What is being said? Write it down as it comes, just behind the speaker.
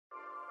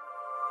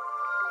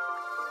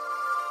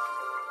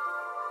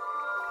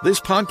This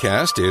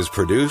podcast is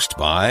produced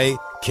by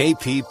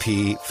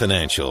KPP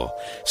Financial.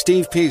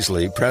 Steve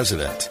Peasley,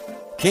 President.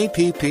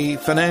 KPP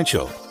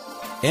Financial.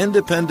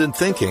 Independent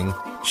thinking,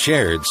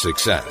 shared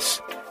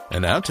success.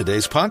 And now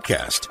today's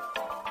podcast.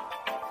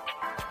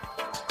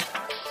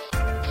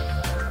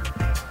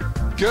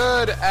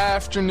 Good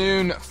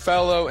afternoon,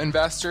 fellow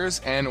investors,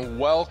 and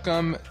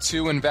welcome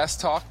to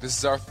Invest Talk. This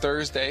is our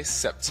Thursday,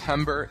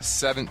 September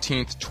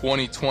 17th,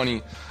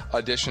 2020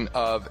 edition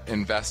of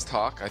Invest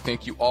Talk. I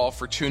thank you all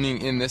for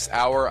tuning in this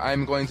hour.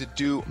 I'm going to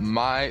do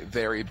my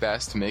very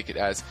best to make it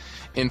as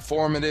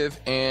informative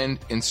and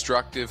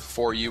instructive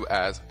for you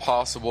as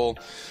possible.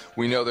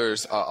 We know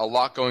there's a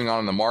lot going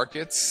on in the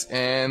markets,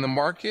 and the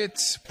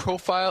market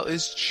profile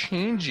is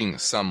changing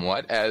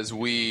somewhat as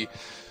we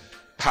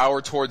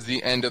power towards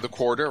the end of the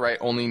quarter, right?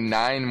 Only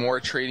 9 more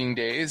trading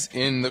days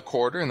in the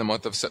quarter in the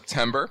month of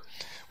September,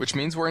 which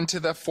means we're into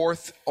the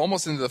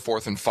almost into the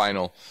fourth and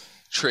final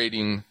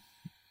trading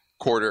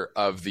quarter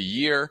of the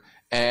year.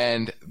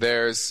 And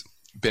there's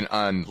been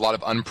a lot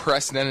of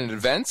unprecedented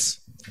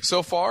events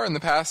so far in the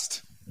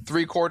past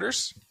 3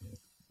 quarters.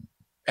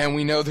 And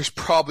we know there's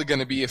probably going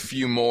to be a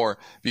few more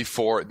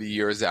before the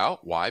year is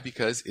out. Why?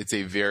 Because it's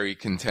a very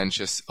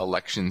contentious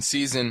election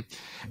season,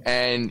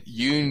 and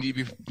you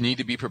need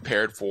to be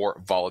prepared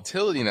for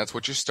volatility. And that's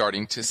what you're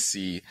starting to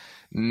see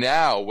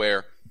now,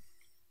 where,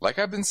 like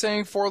I've been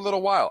saying for a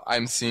little while,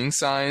 I'm seeing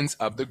signs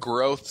of the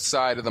growth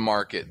side of the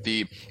market,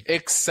 the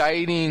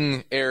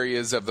exciting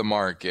areas of the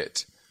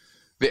market,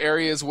 the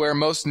areas where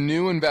most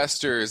new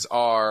investors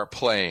are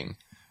playing.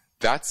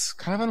 That's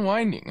kind of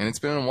unwinding, and it's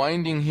been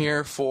unwinding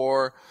here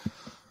for,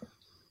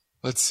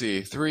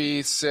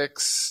 3,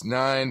 6,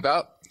 9,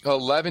 about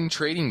 11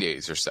 trading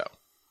days or so.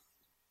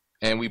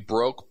 And we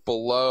broke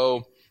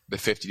below the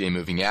 50-day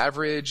moving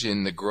average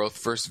in the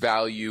growth versus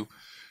value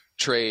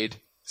trade,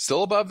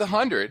 still above the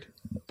 100,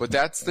 but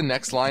that's the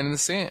next line in the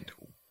sand.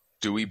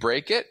 Do we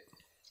break it?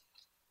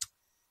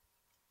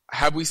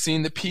 Have we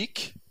seen the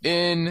peak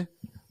in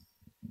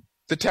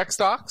the tech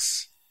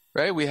stocks?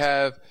 Right? We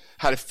have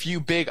had a few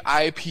big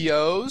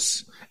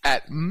IPOs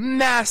at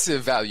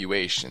massive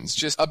valuations,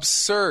 just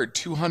absurd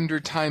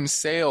 200 times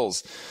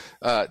sales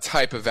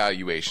type of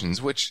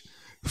valuations, which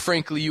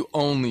frankly you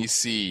only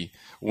see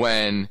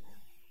when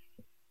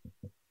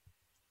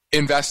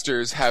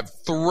investors have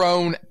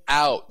thrown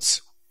out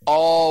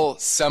all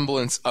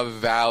semblance of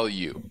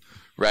value,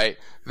 right?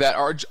 That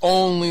are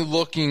only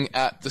looking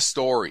at the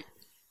story.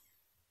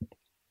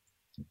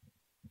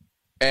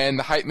 And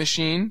the hype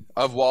machine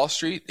of Wall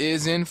Street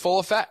is in full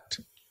effect.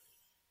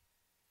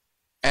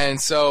 And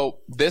so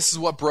this is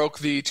what broke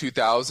the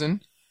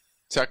 2000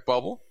 tech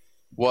bubble,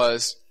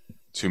 was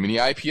too many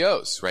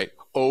IPOs, right?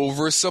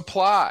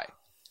 Oversupply.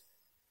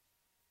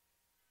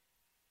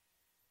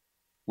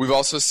 We've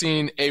also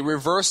seen a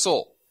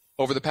reversal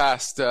over the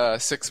past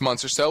 6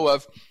 months or so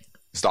of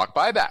stock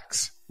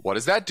buybacks. What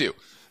does that do?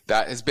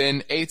 That has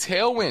been a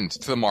tailwind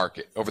to the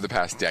market over the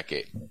past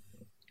decade.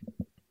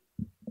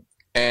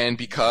 And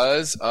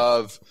because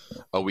of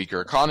a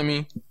weaker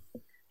economy,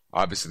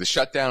 obviously the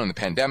shutdown and the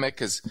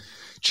pandemic has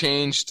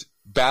changed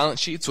balance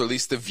sheets, or at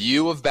least the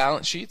view of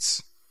balance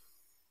sheets,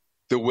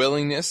 the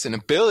willingness and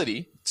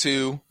ability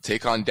to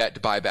take on debt to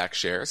buy back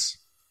shares,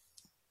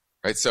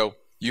 right? So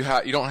you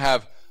don't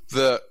have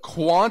the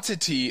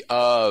quantity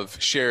of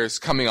shares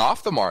coming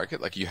off the market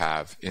like you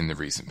have in the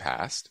recent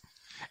past,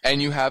 and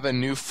you have a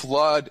new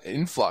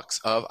influx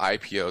of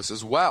IPOs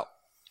as well.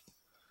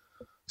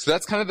 So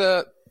that's kind of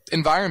the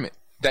environment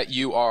that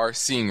you are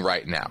seeing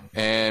right now,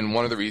 and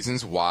one of the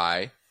reasons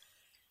why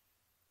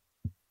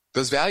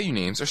those value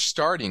names are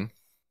starting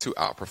to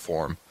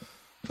outperform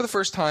for the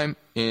first time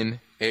in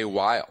a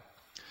while.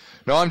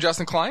 Now, I'm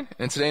Justin Klein,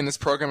 and today in this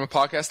program and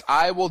podcast,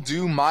 I will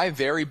do my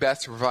very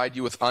best to provide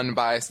you with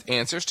unbiased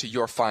answers to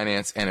your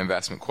finance and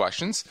investment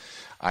questions.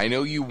 I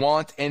know you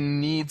want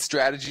and need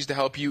strategies to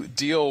help you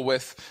deal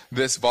with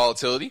this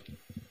volatility.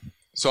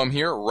 So I'm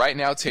here right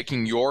now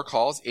taking your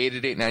calls,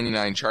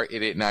 888-99-CHART,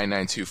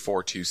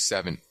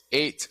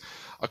 888-992-4278.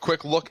 A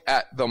quick look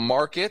at the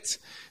market.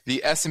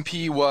 The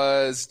S&P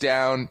was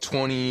down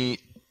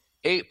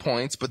 28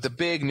 points, but the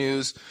big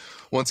news,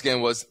 once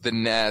again, was the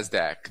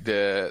NASDAQ.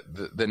 The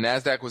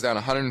NASDAQ was down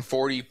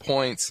 140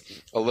 points,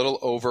 a little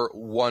over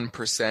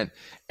 1%,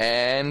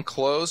 and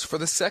closed for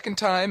the second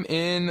time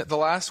in the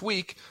last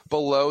week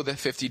below the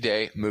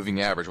 50-day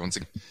moving average. Once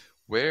again,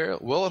 where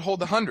will it hold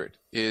the 100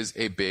 is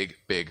a big,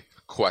 big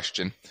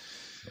question.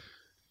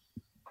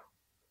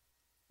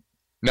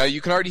 Now,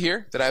 you can already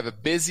hear that I have a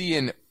busy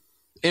and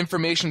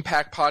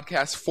information-packed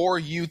podcast for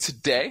you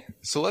today.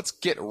 So let's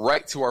get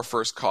right to our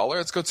first caller.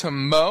 Let's go to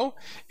Mo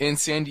in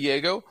San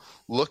Diego,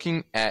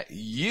 looking at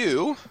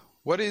you.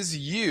 What is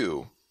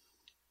you?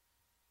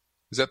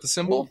 Is that the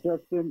symbol? Hey,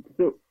 Justin.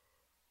 So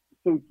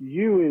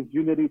you is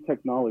Unity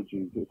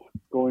Technologies. It's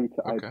going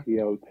to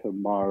IPO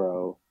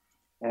tomorrow.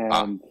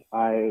 And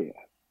I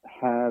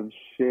have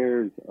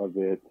shares of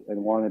it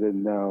and wanted to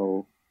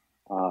know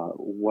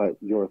what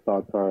your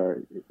thoughts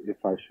are, if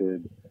I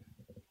should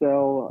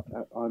sell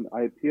on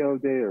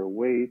IPO day or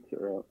wait?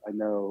 Or I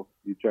know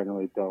you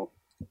generally don't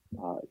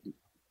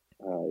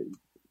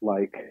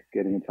like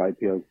getting into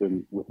IPOs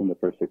within the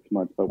first 6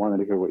 months, but I wanted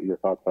to hear what your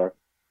thoughts are.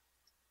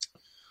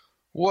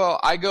 Well,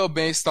 I go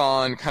based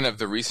on kind of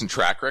the recent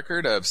track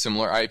record of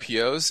similar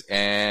IPOs,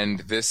 and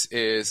this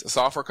is a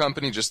software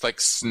company just like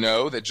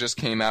Snow that just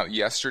came out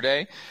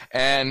yesterday,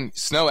 and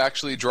Snow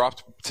actually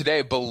dropped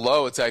today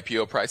below its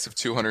IPO price of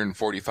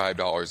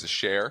 $245 a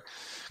share,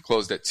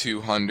 closed at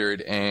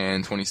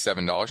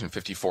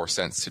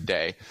 $227.54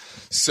 today.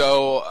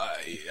 So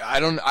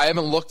I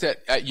haven't looked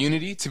at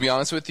Unity, to be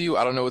honest with you.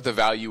 I don't know what the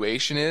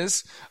valuation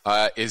is.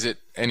 Is it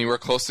anywhere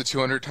close to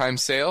 200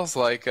 times sales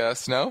like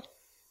Snow?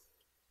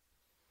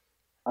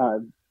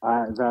 That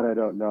I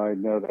don't know. I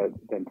know that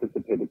the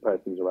anticipated price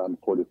is around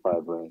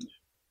 45 range.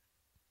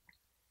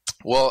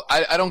 Well,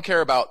 I don't care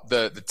about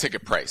the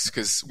ticket price,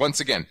 because once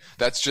again,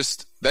 that's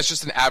just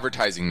an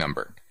advertising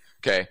number.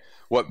 Okay.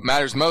 What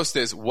matters most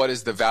is what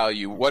is the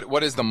value,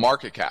 what is the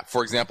market cap.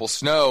 For example,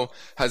 Snow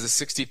has a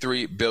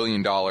 $63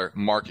 billion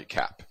market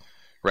cap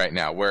right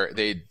now, where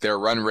their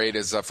run rate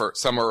is for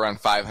somewhere around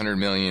 500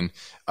 million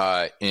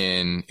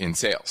in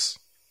sales.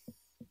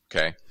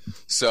 Okay.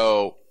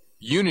 So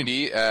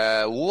Unity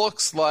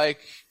looks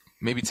like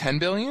maybe 10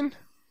 billion.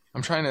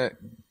 I'm trying to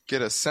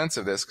get a sense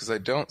of this because I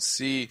don't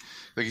see,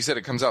 like you said,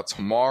 it comes out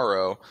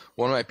tomorrow.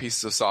 One of my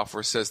pieces of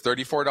software says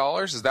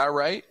 $34. Is that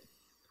right?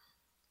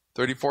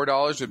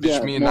 $34 would be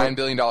me a $9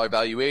 billion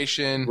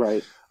valuation.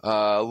 Right.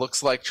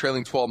 Looks like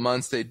trailing 12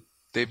 months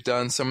they've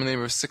done some of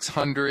them of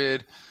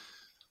 600.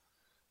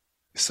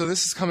 So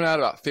this is coming out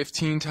about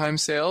 15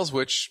 times sales,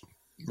 which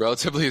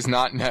relatively is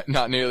not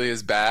nearly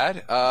as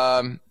bad.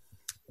 I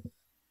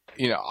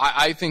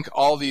think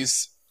all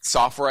these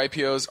software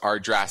IPOs are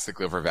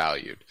drastically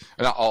overvalued.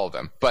 Not all of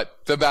them, but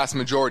the vast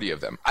majority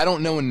of them. I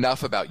don't know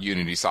enough about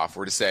Unity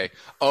software to say,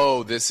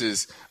 oh, this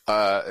is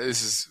a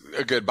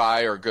good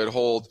buy or a good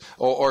hold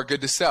or good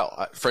to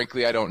sell.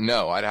 Frankly, I don't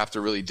know. I'd have to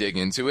really dig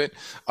into it.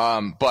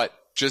 But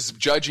just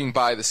judging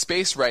by the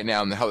space right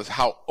now and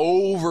how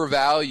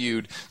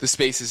overvalued the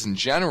space is in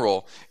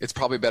general, it's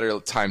probably a better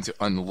time to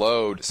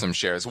unload some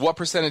shares. What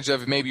percentage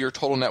of maybe your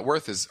total net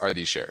worth are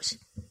these shares?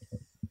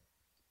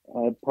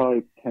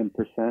 Probably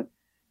 10%.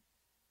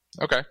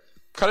 Okay,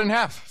 cut it in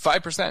half,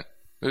 5%.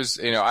 There's,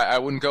 I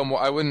wouldn't go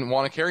more. I wouldn't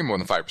want to carry more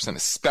than 5%,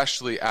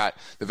 especially at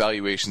the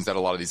valuations that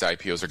a lot of these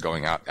IPOs are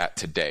going out at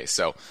today.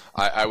 So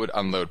I would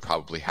unload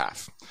probably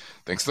half.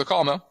 Thanks for the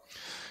call, Mo.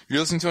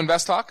 You're listening to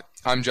Invest Talk.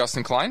 I'm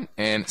Justin Klein,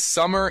 and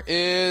summer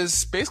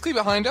is basically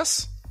behind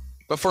us.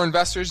 But for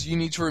investors, you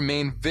need to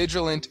remain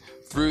vigilant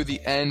through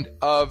the end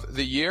of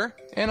the year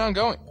and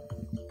ongoing.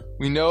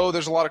 We know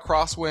there's a lot of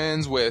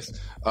crosswinds with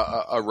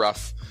a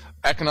rough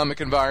economic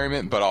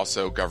environment, but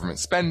also government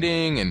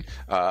spending and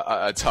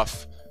a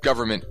tough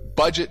government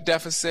budget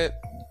deficit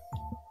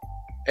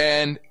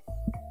and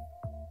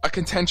a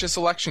contentious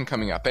election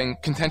coming up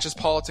and contentious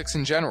politics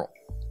in general.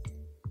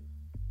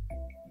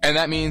 And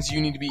that means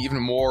you need to be even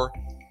more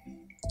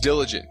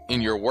diligent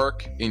in your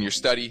work, in your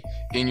study,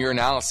 in your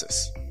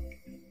analysis,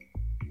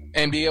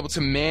 and be able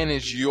to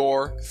manage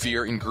your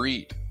fear and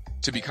greed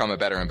to become a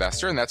better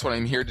investor. And that's what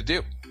I'm here to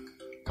do.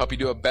 Help you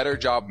do a better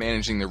job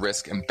managing the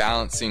risk and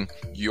balancing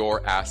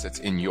your assets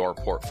in your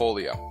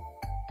portfolio.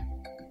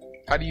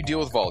 How do you deal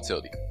with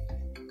volatility?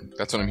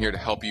 That's what I'm here to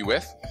help you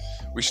with.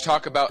 We should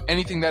talk about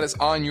anything that is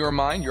on your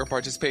mind. Your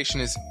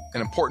participation is an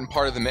important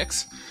part of the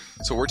mix.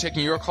 So we're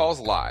taking your calls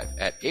live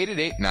at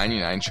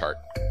 888-99-CHART.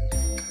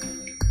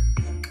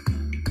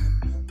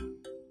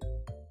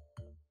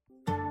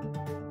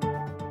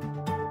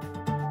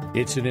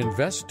 It's an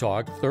Invest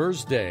Talk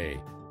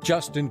Thursday.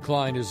 Justin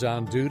Klein is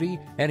on duty,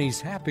 and he's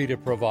happy to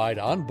provide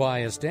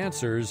unbiased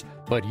answers,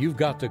 but you've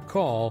got to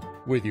call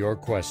with your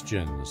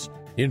questions.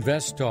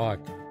 Invest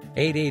Talk,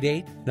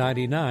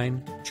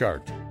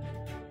 888-99-CHART.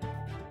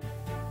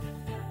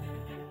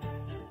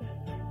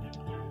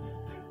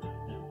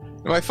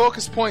 My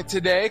focus point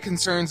today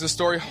concerns the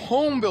story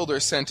home builder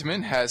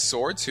sentiment has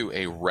soared to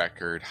a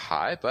record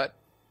high, but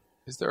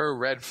is there a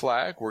red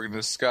flag? We're going to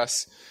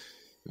discuss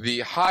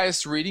the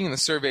highest reading in the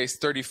survey's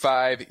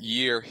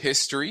 35-year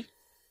history.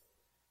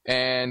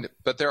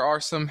 But there are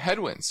some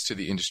headwinds to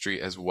the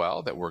industry as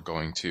well that we're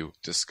going to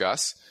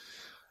discuss.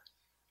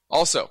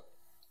 Also,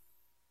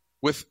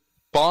 with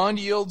bond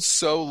yields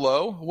so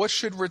low, what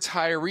should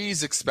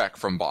retirees expect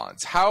from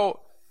bonds?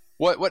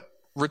 What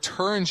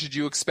return should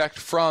you expect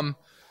from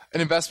an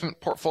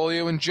investment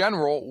portfolio in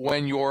general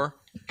when you're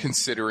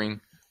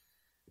considering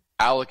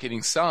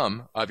allocating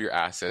some of your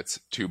assets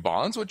to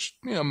bonds, which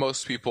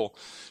most people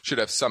should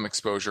have some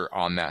exposure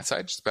on that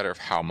side, just a matter of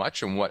how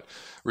much and what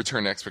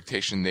return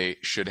expectation they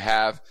should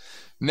have.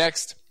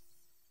 Next,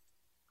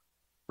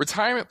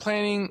 retirement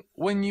planning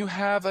when you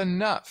have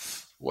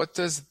enough. What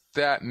does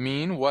that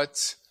mean?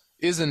 What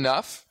is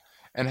enough,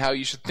 and how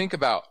you should think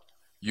about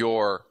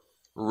your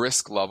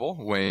risk level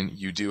when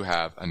you do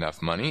have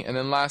enough money. And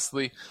then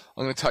lastly,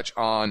 I'm going to touch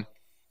on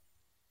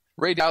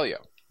Ray Dalio.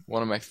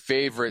 one of my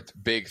favorite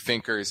big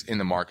thinkers in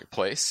the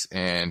marketplace,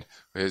 and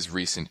his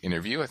recent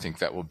interview, I think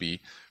that will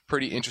be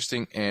pretty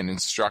interesting and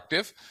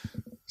instructive.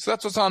 So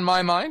that's what's on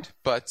my mind,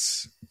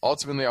 but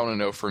ultimately I want to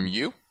know from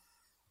you.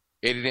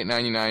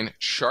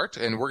 888-99-CHART,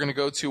 and we're going to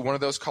go to one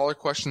of those caller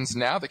questions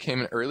now that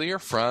came in earlier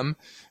from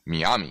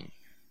Miami.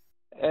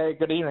 Hey,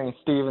 good evening,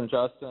 Steve and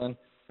Justin.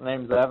 My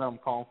name's Evan. I'm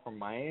calling from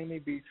Miami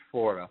Beach,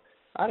 Florida.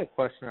 I had a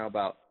question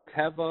about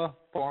Teva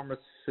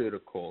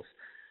Pharmaceuticals.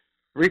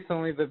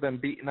 Recently, they've been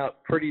beaten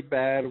up pretty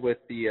bad with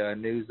the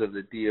news of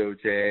the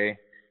DOJ.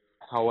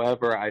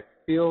 However, I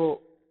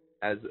feel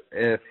as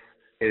if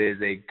it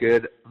is a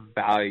good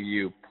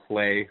value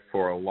play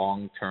for a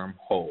long-term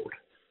hold.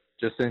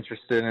 Just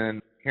interested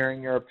in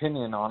hearing your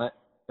opinion on it.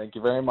 Thank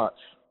you very much.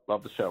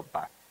 Love the show.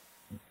 Bye.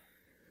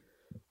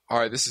 All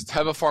right, this is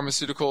Teva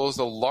Pharmaceuticals,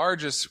 the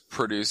largest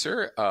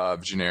producer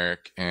of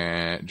generic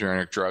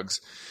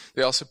drugs.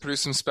 They also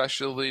produce some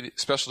specialty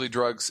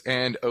drugs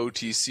and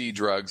OTC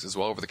drugs as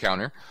well, over the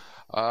counter.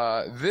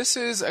 This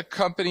is a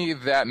company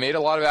that made a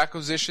lot of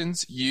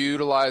acquisitions,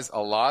 utilized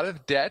a lot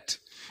of debt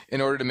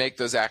in order to make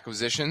those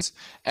acquisitions,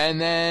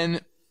 and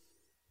then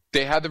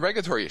they had the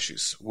regulatory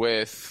issues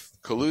with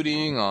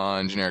colluding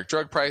on generic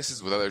drug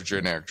prices with other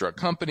generic drug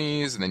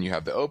companies, and then you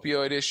have the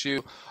opioid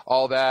issue,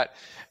 all that.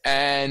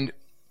 And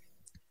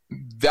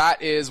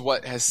that is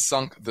what has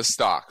sunk the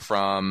stock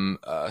from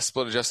a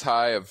split adjust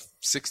high of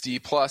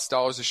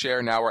 $60+ a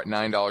share. Now we're at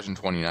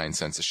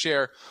 $9.29 a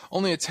share,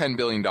 only a $10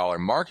 billion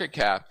market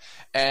cap.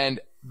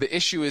 And the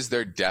issue is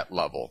their debt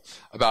level,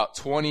 about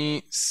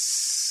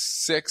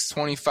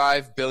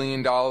 $25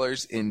 billion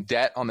in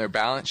debt on their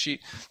balance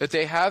sheet that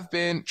they have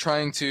been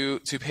trying to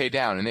pay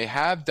down, and they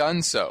have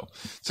done so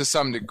to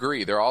some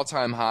degree. Their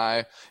all-time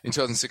high in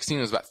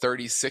 2016 was about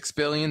 $36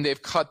 billion. They've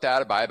cut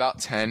that by about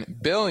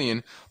 $10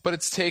 billion, but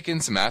it's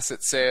taken some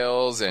asset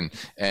sales and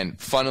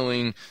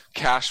funneling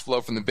cash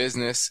flow from the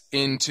business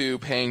into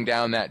paying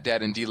down that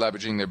debt and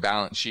deleveraging their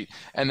balance sheet.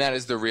 And that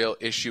is the real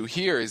issue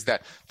here, is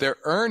that their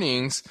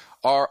earnings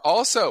are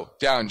also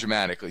down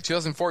dramatically.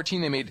 2015,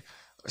 they made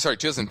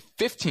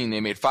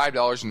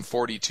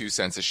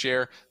 $5.42 a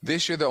share.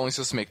 This year, they're only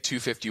supposed to make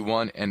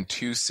 $2.51 and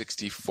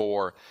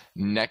 $2.64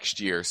 next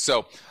year.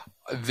 So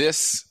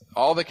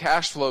all the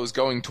cash flow is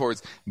going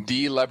towards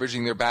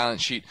deleveraging their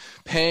balance sheet,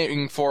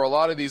 paying for a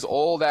lot of these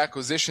old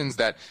acquisitions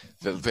that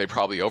they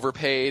probably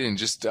overpaid and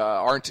just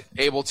aren't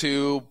able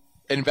to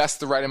invest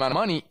the right amount of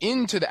money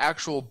into the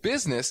actual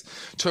business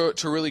to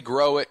really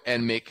grow it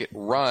and make it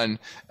run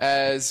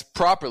as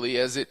properly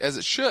as it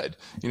should.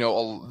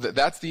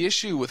 That's the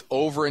issue with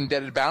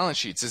over-indebted balance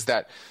sheets, is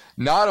that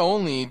not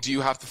only do you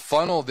have to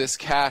funnel this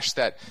cash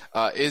that's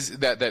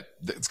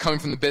coming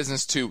from the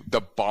business to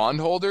the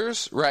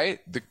bondholders, right?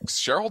 The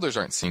shareholders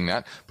aren't seeing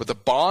that, but the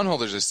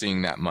bondholders are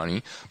seeing that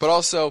money. But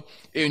also,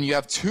 when you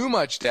have too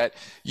much debt,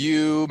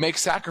 you make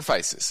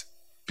sacrifices,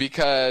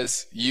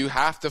 because you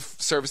have to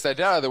service that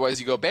debt,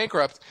 otherwise you go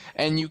bankrupt,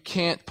 and you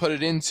can't put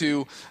it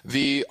into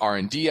the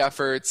R&D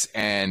efforts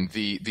and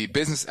the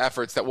business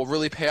efforts that will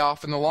really pay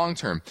off in the long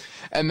term.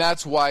 And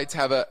that's why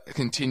Teva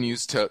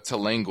continues to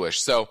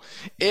languish. So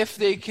if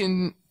they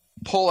can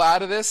pull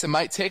out of this, it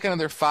might take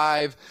another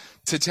 5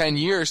 to 10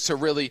 years to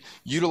really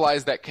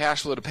utilize that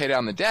cash flow to pay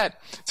down the debt,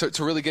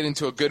 to really get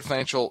into a good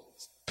financial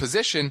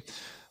position.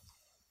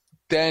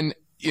 Then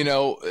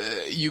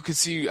you could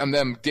see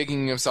them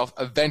digging themselves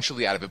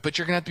eventually out of it. But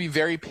you're going to have to be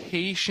very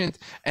patient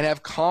and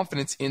have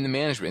confidence in the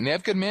management. And they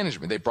have good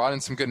management. They brought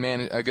in some good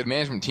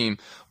management team,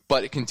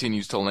 but it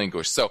continues to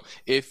languish. So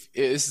if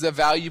this is a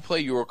value play,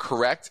 you are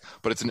correct,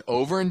 but it's an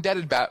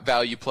over-indebted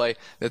value play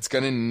that's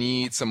going to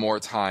need some more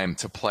time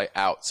to play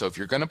out. So if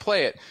you're going to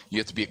play it, you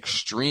have to be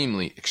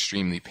extremely,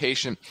 extremely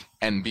patient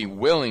and be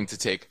willing to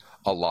take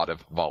a lot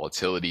of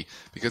volatility,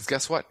 because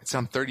guess what? It's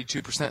down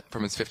 32%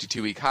 from its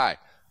 52-week high.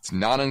 It's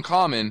not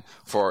uncommon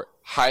for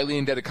highly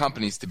indebted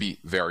companies to be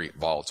very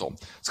volatile.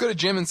 Let's go to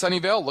Jim in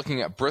Sunnyvale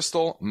looking at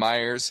Bristol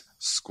Myers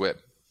Squibb.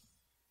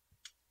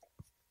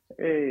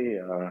 Hey,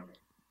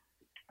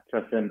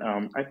 Justin.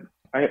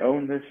 I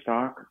own this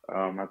stock.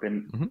 I've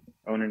been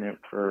owning it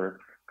for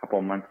a couple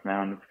of months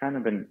now, and it's kind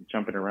of been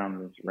jumping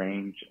around this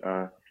range.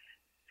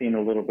 Seeing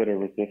a little bit of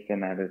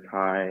resistance at its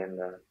high in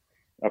the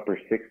upper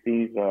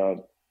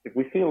 60s. If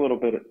we see a little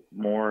bit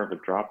more of a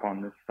drop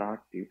on this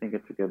stock, do you think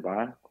it's a good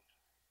buy?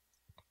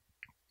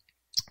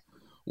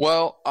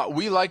 Well,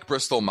 we like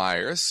Bristol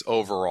Myers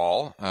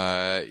overall.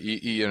 Around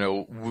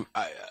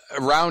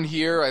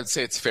here, I'd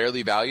say it's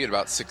fairly valued,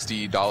 about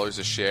 $60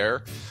 a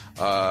share.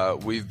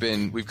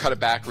 We've cut it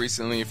back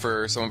recently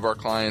for some of our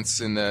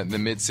clients in the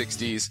mid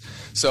 60s.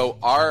 So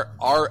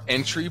our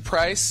entry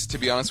price, to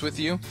be honest with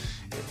you,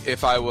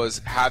 if I was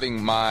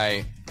having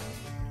my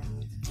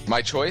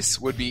choice,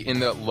 would be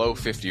in the low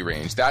 50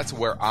 range. That's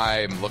where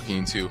I'm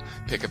looking to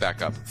pick it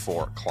back up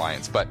for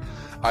clients. But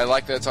I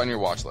like that it's on your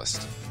watch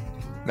list.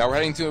 Now we're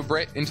heading into the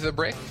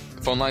break.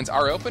 The phone lines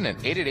are open at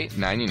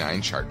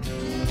 888-99-CHART.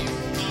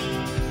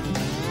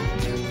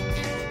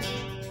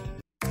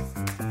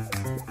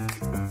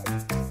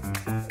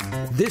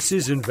 This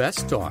is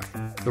Invest Talk.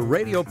 the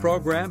radio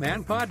program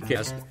and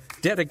podcast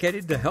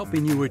dedicated to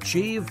helping you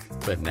achieve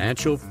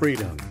financial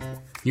freedom.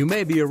 You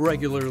may be a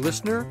regular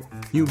listener.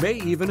 You may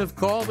even have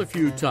called a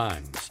few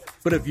times.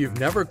 But if you've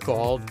never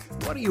called,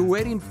 what are you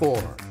waiting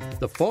for?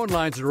 The phone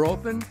lines are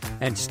open,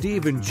 and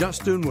Steve and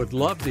Justin would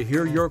love to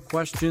hear your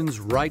questions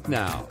right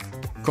now.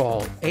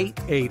 Call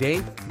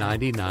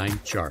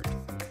 888-99-CHART.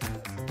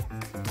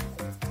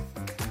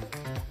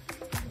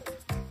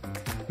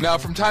 Now,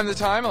 from time to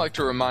time, I like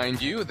to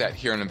remind you that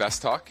here on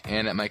Invest Talk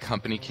and at my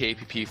company,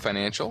 KPP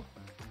Financial,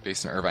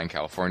 based in Irvine,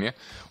 California,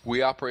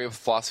 we operate with a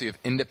philosophy of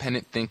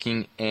independent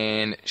thinking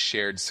and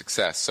shared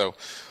success. So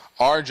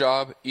our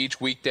job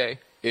each weekday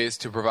is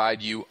to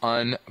provide you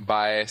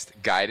unbiased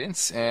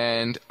guidance,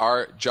 and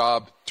our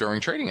job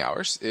during trading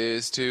hours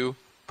is to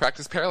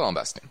practice parallel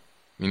investing,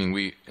 meaning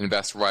we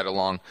invest right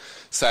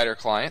alongside our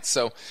clients.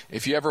 So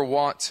if you ever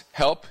want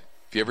help,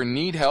 if you ever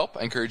need help,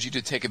 I encourage you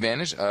to take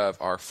advantage of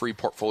our free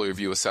portfolio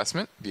review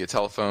assessment via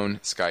telephone,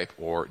 Skype,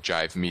 or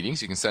Jive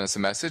meetings. You can send us a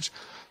message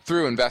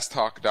through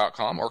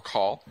investtalk.com or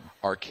call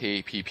our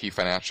KPP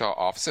Financial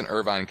office in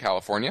Irvine,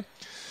 California.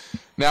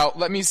 Now,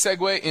 let me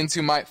segue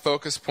into my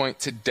focus point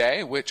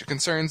today, which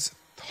concerns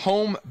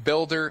home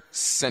builder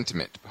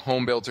sentiment.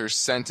 Home builder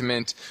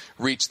sentiment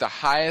reached the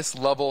highest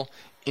level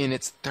in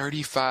its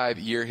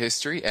 35-year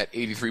history at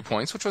 83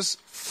 points, which was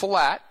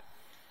flat.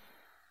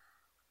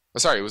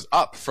 It was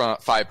up from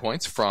 5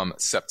 points from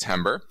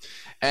September.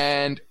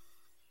 And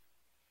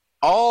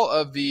all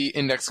of the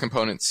index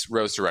components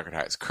rose to record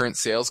highs. Current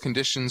sales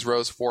conditions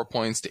rose 4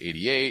 points to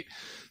 88.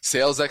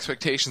 Sales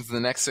expectations in the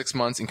next 6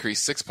 months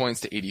increased 6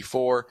 points to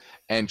 84.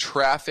 And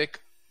traffic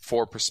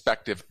for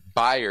prospective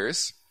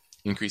buyers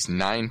increased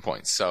 9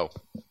 points. So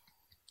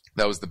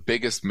that was the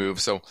biggest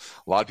move. So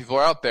a lot of people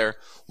are out there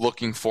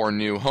looking for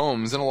new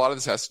homes, and a lot of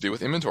this has to do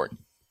with inventory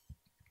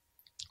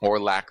or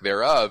lack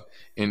thereof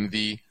in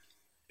the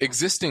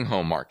existing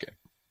home market.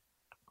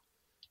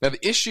 Now,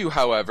 the issue,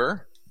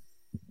 however,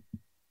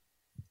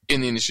 in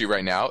the industry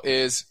right now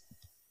is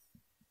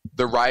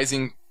the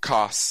rising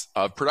costs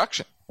of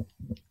production,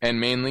 and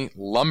mainly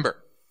lumber.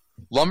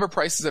 Lumber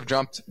prices have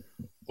jumped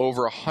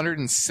over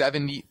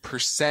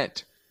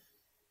 170%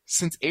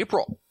 since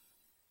April.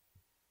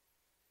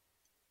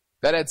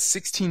 That adds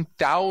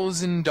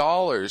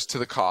 $16,000 to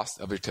the cost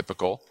of a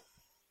typical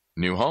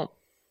new home.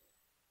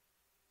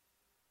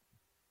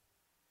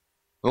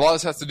 A lot of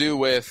this has to do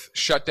with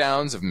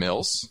shutdowns of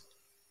mills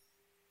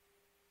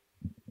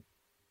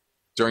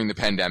during the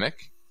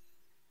pandemic,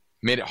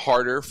 made it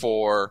harder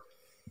for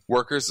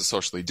workers to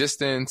socially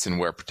distance and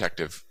wear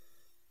protective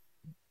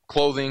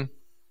clothing,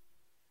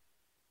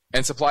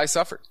 and supply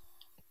suffered.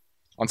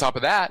 On top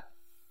of that,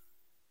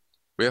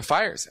 we have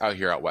fires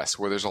out west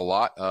where there's a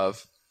lot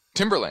of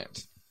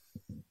timberland.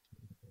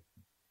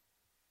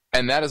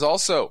 And that is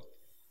also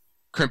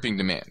crimping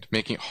demand,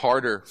 making it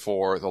harder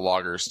for the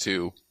loggers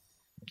to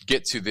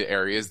get to the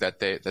areas that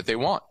they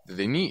want, that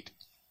they need.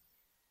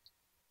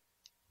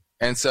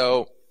 And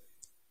so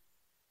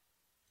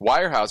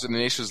Weyerhaeuser, the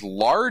nation's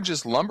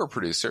largest lumber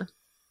producer,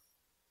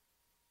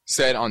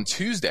 said on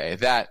Tuesday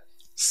that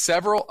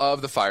several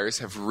of the fires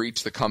have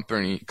reached the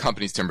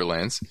company's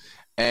timberlands,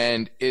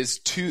 and it is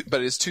too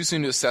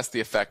soon to assess the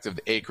effect of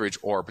the acreage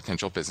or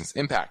potential business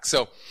impact.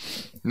 So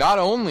not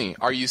only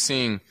are you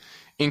seeing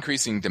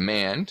increasing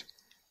demand,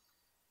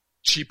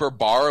 cheaper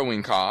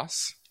borrowing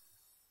costs,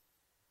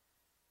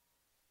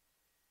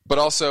 but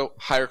also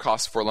higher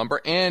costs for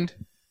lumber and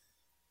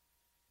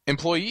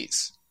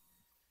employees.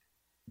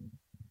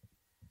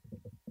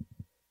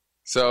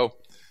 So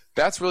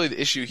that's really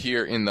the issue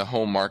here in the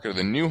home market, or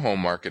the new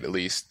home market at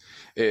least,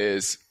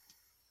 is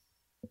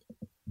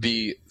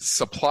the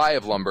supply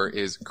of lumber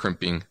is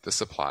crimping the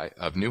supply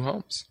of new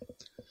homes.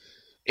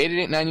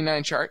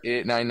 888-99-CHART,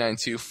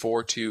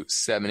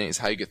 888-992-4278 is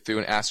how you get through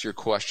and ask your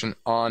question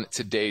on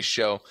today's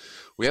show.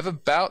 We have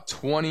about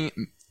 30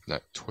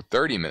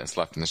 minutes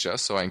left in the show,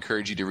 so I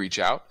encourage you to reach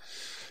out.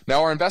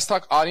 Now, our Invest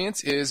Talk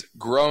audience is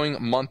growing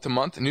month to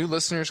month. New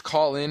listeners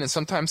call in and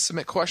sometimes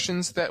submit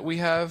questions that we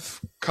have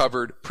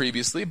covered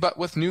previously. But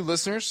with new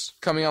listeners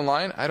coming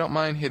online, I don't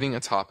mind hitting a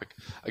topic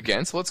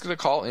again. So let's get a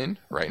call in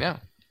right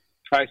now.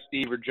 Hi,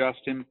 Steve or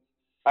Justin.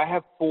 I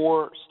have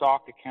 4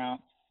 stock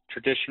accounts: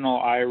 traditional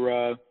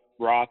IRA,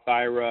 Roth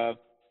IRA,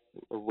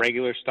 a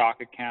regular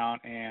stock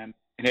account, and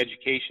an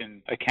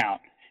education account.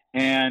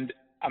 And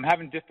I'm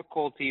having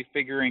difficulty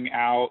figuring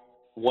out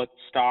what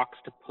stocks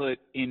to put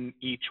in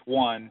each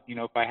one. You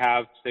know, if I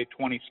have, say,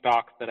 20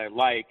 stocks that I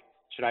like,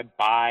 should I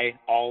buy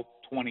all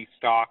 20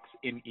 stocks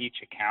in each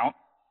account?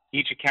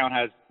 Each account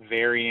has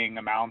varying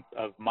amounts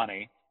of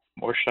money.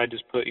 Or should I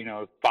just put,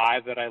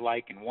 5 that I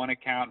like in one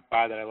account,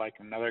 5 that I like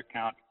in another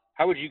account?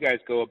 How would you guys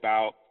go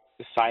about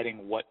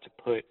deciding what to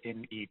put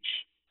in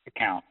each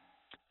account?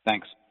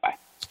 Thanks. Bye.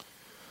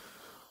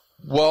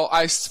 Well,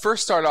 I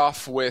first start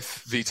off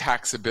with the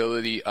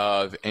taxability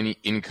of any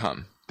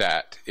income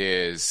that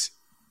is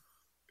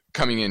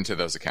coming into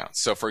those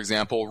accounts. So, for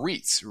example,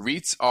 REITs.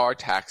 REITs are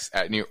taxed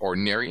at near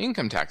ordinary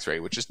income tax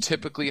rate, which is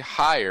typically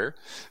higher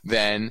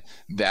than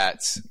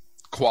that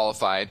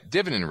qualified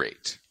dividend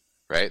rate,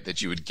 right?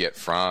 That you would get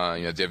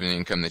from, dividend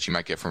income that you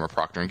might get from a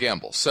Procter &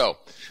 Gamble. So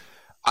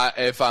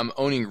if I'm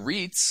owning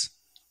REITs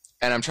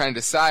and I'm trying to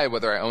decide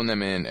whether I own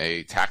them in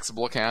a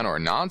taxable account or a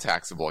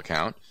non-taxable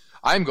account,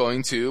 I'm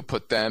going to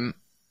put them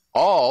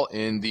all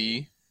in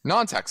the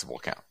non-taxable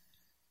account,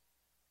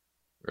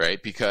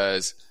 right?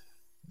 Because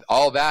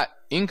all that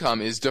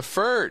income is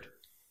deferred.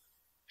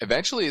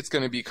 Eventually it's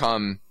going to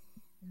become,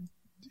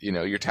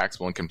 your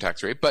taxable income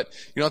tax rate, but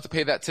you don't have to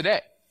pay that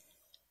today,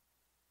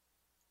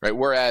 right?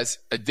 Whereas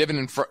a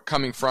dividend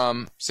coming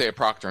from, say, a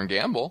Procter &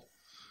 Gamble,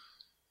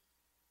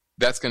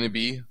 that's going to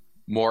be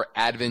more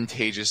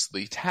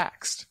advantageously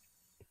taxed.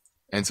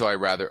 And so I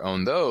rather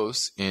own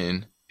those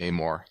in a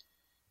more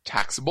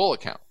taxable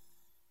account.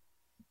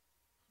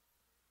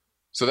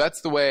 So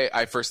that's the way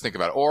I first think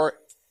about it. Or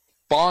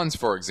bonds,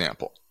 for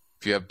example.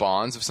 If you have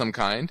bonds of some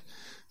kind,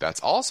 that's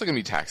also going to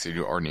be taxed at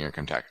your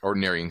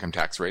ordinary income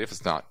tax rate if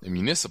it's not a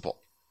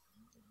municipal.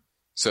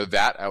 So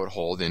that I would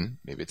hold in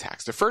maybe a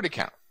tax-deferred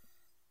account.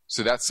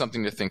 So that's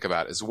something to think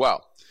about as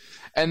well.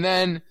 And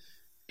then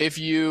if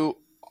you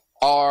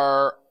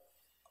are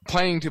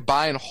planning to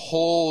buy and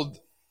hold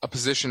a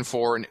position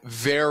for a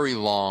very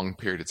long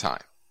period of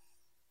time,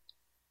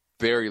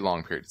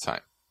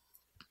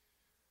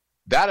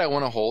 that I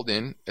want to hold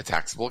in a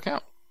taxable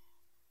account,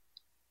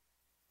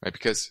 right?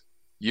 Because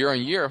year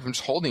on year, if I'm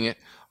just holding it,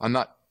 I'm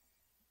not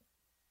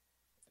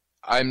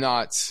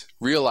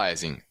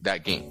realizing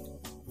that gain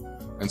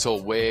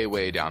until way,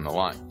 way down the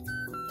line.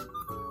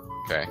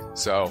 Okay,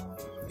 so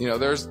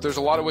there's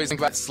a lot of ways to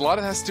think about it. A lot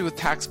of it has to do with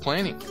tax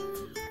planning,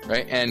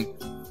 right? And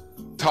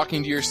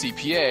talking to your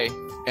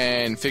CPA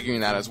and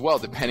figuring that as well,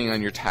 depending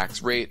on your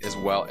tax rate as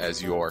well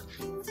as your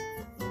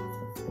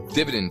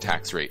dividend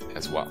tax rate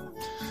as well.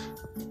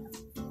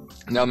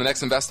 Now, in the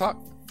next Invest Talk,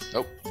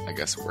 I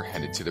guess we're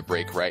headed to the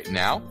break right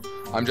now.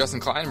 I'm Justin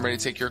Klein. I'm ready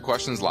to take your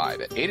questions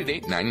live at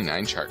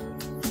 888-99-CHART.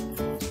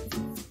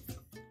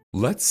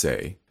 Let's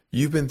say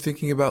you've been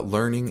thinking about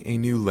learning a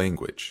new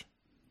language.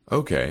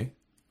 Okay,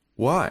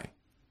 why?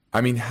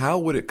 How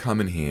would it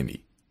come in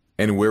handy?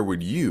 And where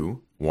would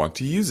you want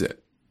to use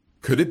it?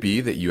 Could it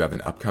be that you have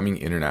an upcoming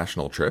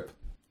international trip?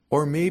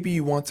 Or maybe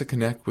you want to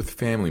connect with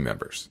family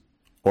members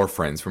or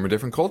friends from a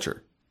different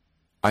culture?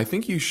 I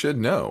think you should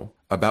know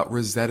about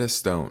Rosetta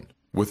Stone.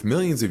 With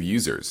millions of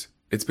users,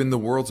 it's been the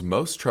world's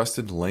most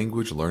trusted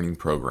language learning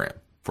program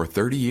for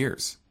 30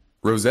 years.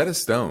 Rosetta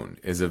Stone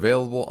is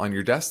available on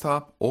your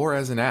desktop or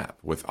as an app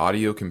with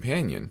Audio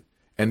Companion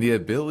and the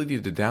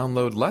ability to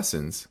download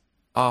lessons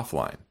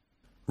offline.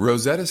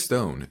 Rosetta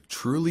Stone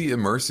truly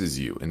immerses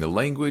you in the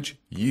language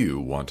you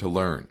want to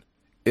learn.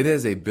 It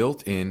has a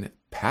built-in,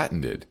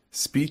 patented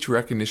speech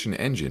recognition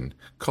engine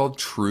called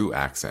True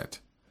Accent.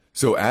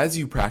 So as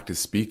you practice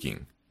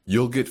speaking,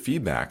 you'll get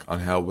feedback on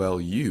how well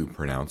you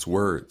pronounce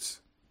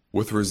words.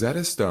 With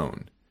Rosetta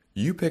Stone,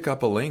 you pick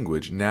up a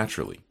language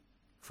naturally,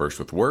 first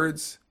with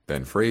words,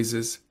 then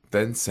phrases,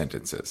 then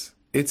sentences.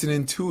 It's an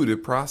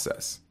intuitive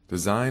process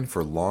designed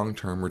for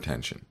long-term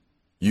retention.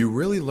 You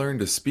really learn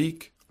to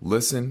speak,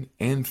 listen,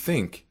 and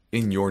think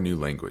in your new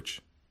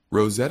language.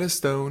 Rosetta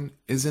Stone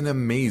is an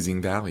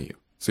amazing value,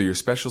 so your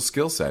special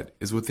skill set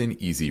is within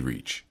easy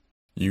reach.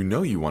 You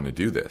know you want to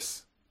do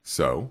this,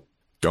 so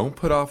don't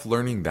put off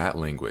learning that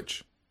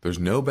language. There's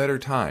no better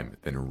time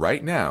than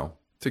right now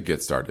to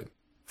get started.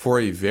 For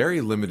a very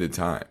limited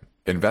time,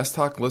 Invest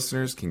Talk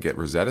listeners can get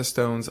Rosetta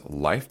Stone's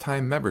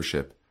lifetime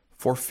membership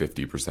for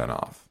 50%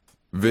 off.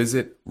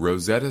 Visit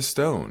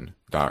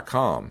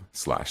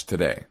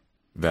rosettastone.com/today.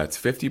 That's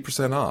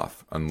 50%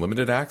 off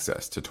unlimited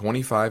access to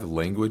 25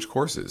 language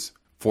courses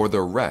for the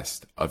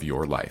rest of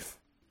your life.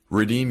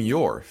 Redeem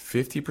your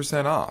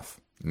 50% off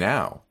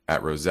now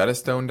at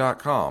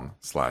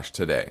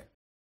rosettastone.com/today.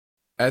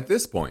 At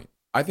this point,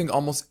 I think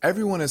almost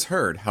everyone has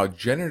heard how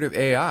generative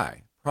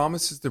AI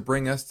promises to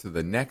bring us to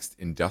the next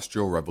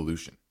industrial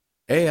revolution.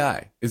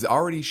 AI is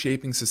already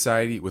shaping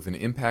society with an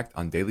impact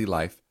on daily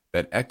life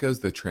that echoes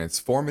the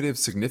transformative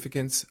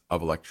significance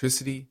of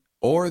electricity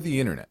or the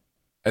internet.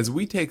 As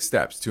we take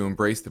steps to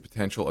embrace the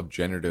potential of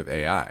generative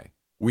AI,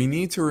 we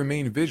need to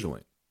remain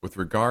vigilant with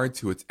regard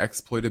to its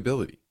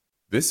exploitability.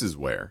 This is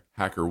where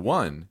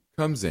HackerOne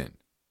comes in.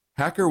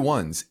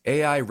 HackerOne's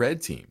AI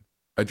Red Team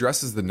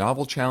addresses the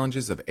novel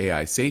challenges of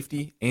AI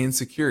safety and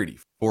security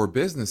for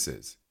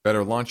businesses that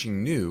are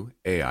launching new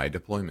AI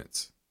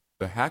deployments.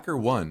 The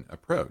HackerOne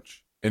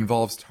approach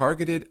involves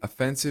targeted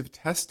offensive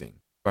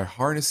testing by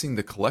harnessing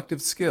the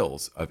collective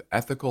skills of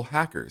ethical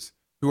hackers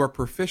who are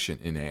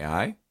proficient in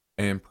AI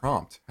and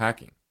prompt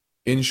hacking.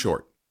 In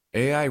short,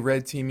 AI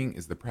red teaming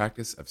is the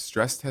practice of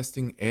stress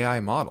testing AI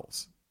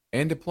models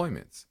and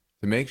deployments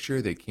to make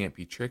sure they can't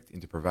be tricked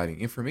into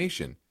providing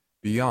information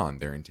beyond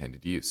their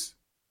intended use,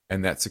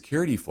 and that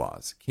security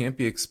flaws can't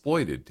be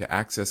exploited to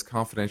access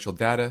confidential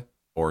data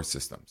or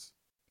systems.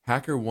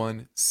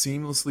 HackerOne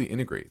seamlessly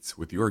integrates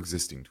with your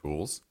existing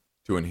tools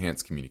to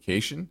enhance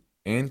communication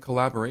and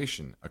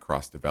collaboration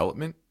across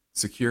development,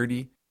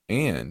 security,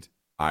 and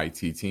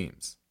IT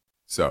teams.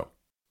 So,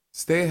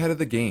 stay ahead of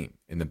the game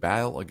in the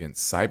battle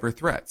against cyber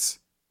threats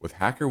with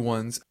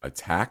HackerOne's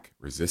attack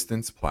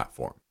resistance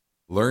platform.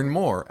 Learn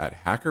more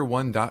at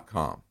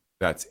HackerOne.com.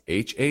 That's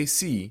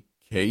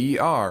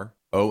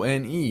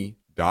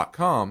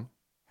HackerOne.com,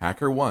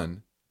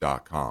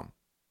 HackerOne.com.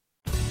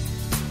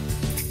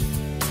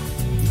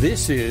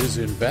 This is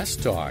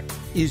Invest Talk.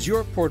 Is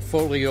your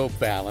portfolio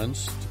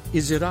balanced?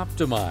 Is it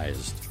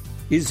optimized?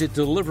 Is it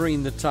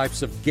delivering the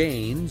types of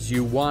gains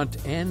you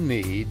want and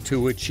need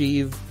to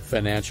achieve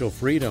financial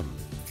freedom?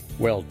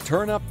 Well,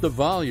 turn up the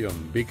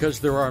volume because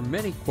there are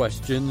many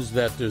questions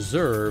that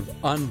deserve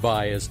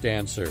unbiased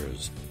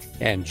answers.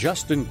 And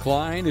Justin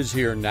Klein is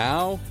here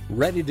now,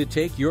 ready to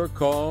take your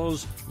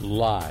calls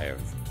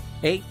live.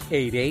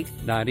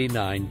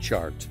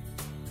 888-99-CHART.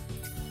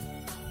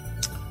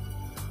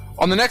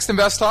 On the next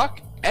Invest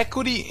Talk,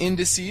 equity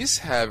indices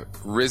have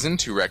risen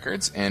to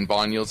records and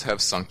bond yields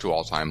have sunk to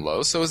all-time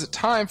lows. So is it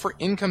time for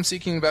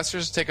income-seeking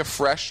investors to take a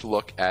fresh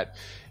look at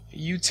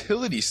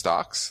utility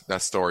stocks?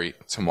 That story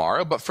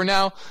tomorrow. But for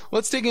now,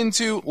 let's dig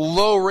into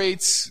low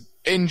rates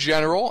in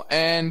general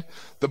and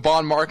the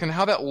bond market and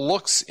how that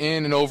looks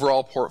in an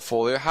overall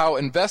portfolio, how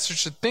investors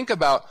should think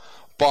about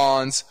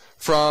bonds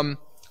from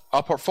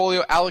a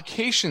portfolio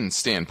allocation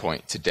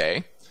standpoint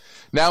today.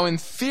 Now, in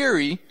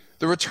theory,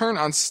 the return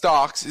on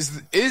stocks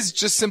is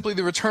just simply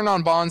the return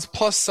on bonds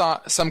plus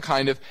some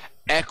kind of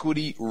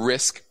equity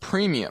risk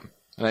premium.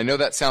 And I know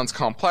that sounds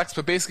complex,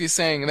 but basically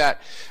saying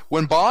that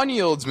when bond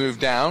yields move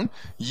down,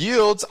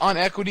 yields on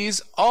equities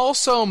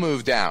also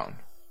move down,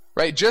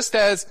 right? Just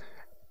as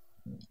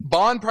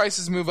bond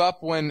prices move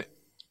up when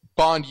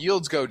bond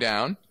yields go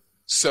down,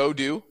 so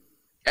do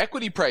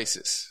equity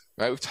prices,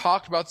 right? We've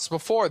talked about this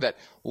before, that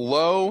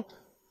low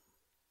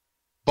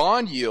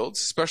bond yields,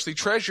 especially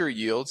treasury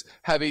yields,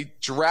 have a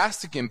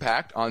drastic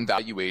impact on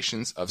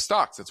valuations of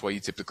stocks. That's why you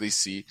typically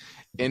see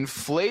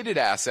inflated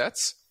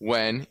assets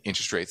when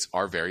interest rates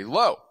are very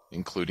low,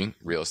 including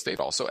real estate,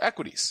 also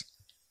equities.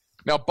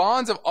 Now,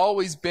 bonds have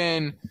always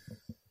been,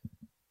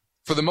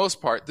 for the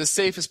most part, the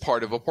safest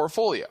part of a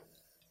portfolio.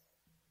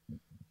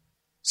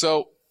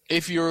 So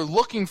if you're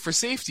looking for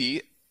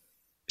safety,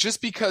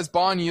 just because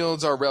bond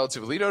yields are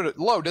relatively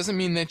low doesn't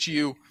mean that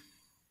you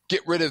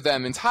get rid of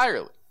them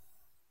entirely.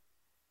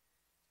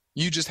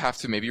 You just have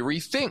to maybe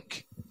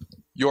rethink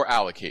your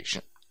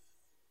allocation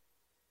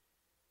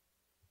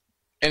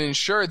and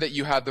ensure that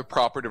you have the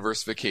proper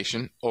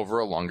diversification over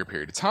a longer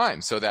period of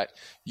time so that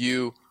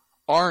you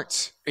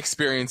aren't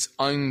experience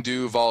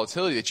undue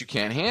volatility that you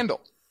can't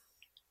handle.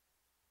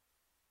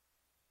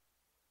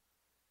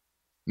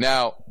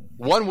 Now,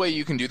 one way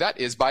you can do that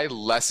is by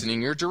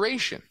lessening your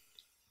duration,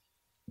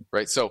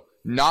 right? So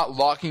not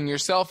locking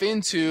yourself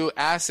into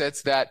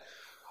assets that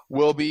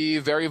will be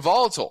very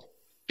volatile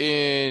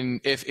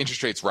if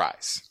interest rates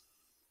rise,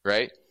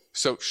 right?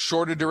 So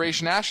shorter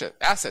duration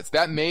assets.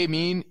 That may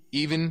mean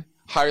even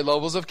higher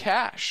levels of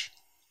cash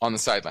on the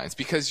sidelines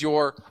because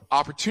your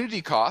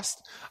opportunity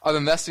cost of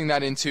investing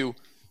that into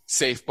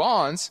safe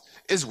bonds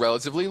is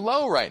relatively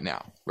low right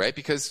now, right?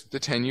 Because the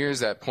 10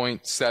 years at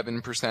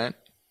 0.7%.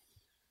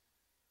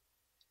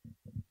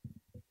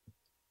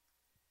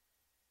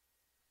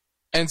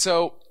 And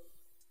so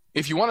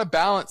if you want a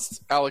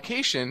balanced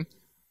allocation,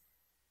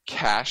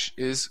 cash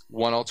is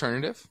one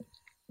alternative.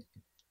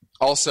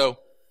 Also,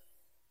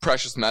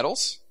 precious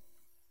metals.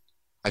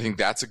 I think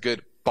that's a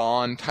good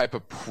bond type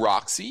of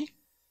proxy,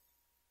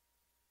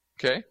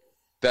 okay,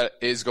 that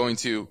is going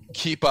to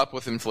keep up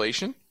with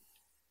inflation.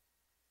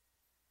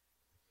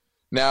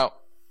 Now,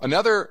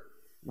 another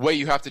way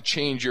you have to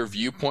change your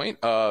viewpoint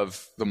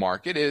of the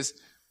market is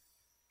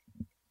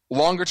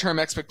longer-term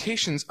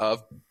expectations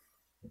of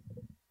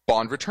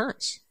bond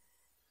returns.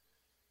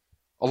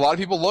 A lot of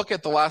people look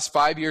at the last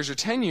 5 years or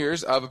 10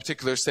 years of a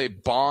particular, say,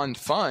 bond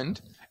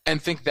fund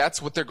and think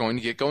that's what they're going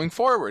to get going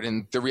forward.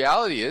 And the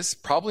reality is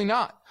probably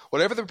not.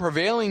 Whatever the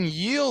prevailing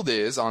yield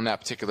is on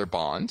that particular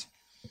bond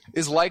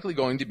is likely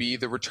going to be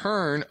the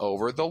return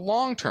over the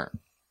long term.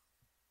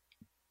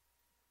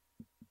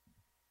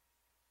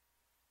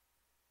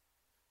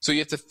 So you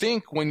have to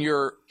think when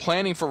you're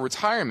planning for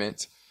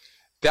retirement,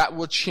 that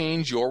will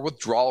change your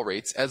withdrawal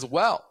rates as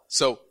well.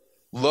 So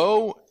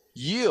low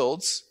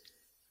yields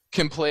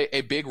can play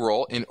a big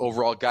role in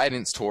overall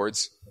guidance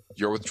towards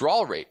your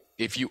withdrawal rate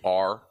if you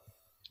are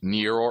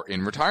near or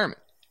in retirement.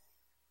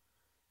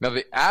 Now,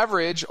 the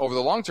average over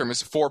the long term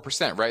is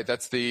 4%, right?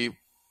 That's the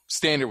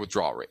standard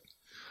withdrawal rate.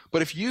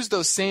 But if you use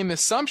those same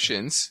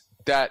assumptions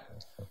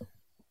that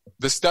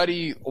the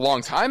study a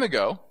long time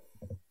ago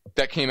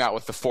that came out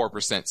with the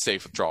 4%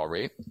 safe withdrawal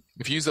rate,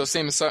 if you use those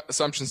same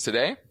assumptions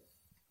today,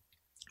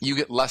 you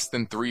get less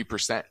than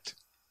 3%.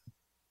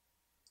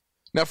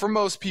 Now, for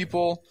most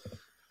people,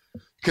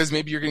 because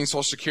maybe you're getting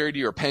Social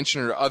Security or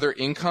pension or other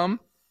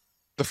income,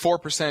 the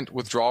 4%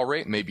 withdrawal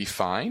rate may be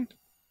fine.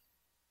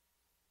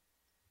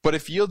 But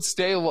if yields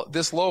stay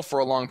this low for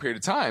a long period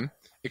of time,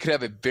 it could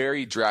have a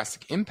very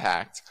drastic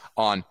impact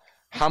on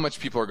how much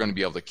people are going to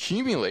be able to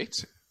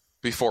accumulate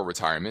before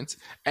retirement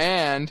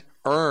and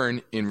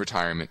earn in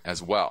retirement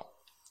as well.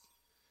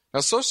 Now,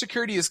 Social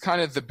Security is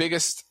kind of the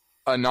biggest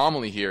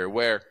anomaly here,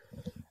 where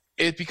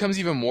it becomes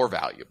even more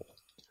valuable,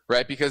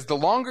 right? Because the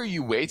longer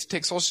you wait to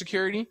take Social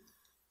Security,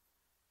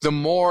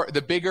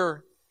 the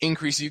bigger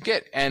increase you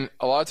get. And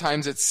a lot of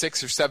times it's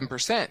 6 or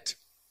 7%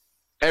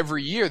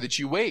 every year that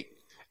you wait.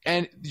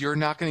 And you're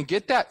not going to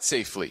get that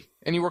safely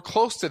anywhere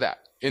close to that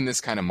in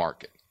this kind of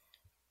market.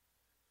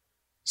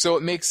 So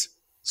it makes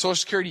Social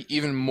Security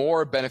even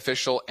more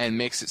beneficial and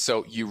makes it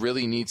so you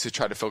really need to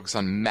try to focus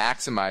on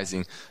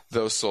maximizing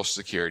those Social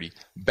Security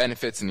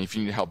benefits. And if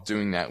you need help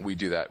doing that, we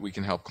do that. We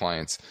can help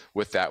clients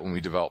with that when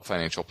we develop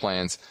financial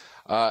plans.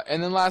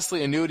 And then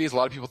lastly, annuities. A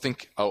lot of people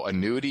think,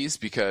 annuities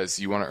because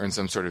you want to earn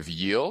some sort of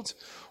yield.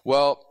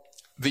 Well,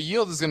 the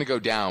yield is going to go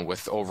down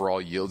with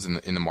overall yields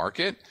in the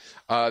market.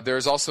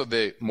 There's also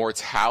the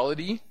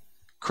mortality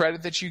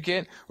credit that you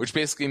get, which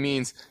basically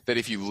means that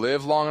if you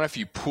live long enough,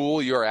 you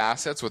pool your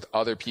assets with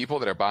other people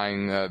that are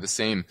buying the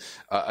same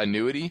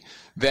annuity,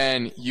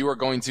 then you are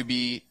going to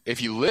be,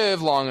 if you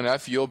live long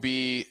enough, you'll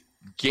be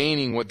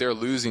gaining what they're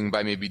losing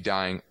by maybe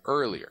dying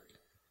earlier.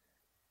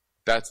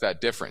 That's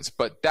that difference.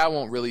 But that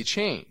won't really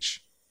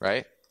change,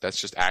 right? That's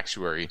just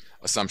actuary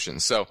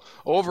assumptions. So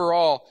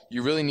overall,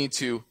 you really need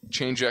to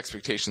change your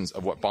expectations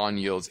of what bond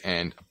yields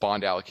and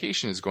bond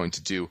allocation is going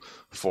to do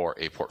for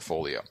a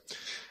portfolio.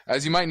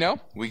 As you might know,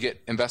 we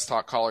get Invest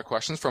Talk caller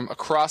questions from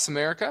across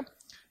America,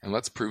 and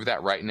let's prove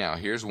that right now.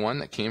 Here's one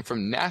that came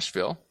from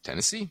Nashville,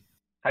 Tennessee.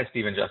 Hi,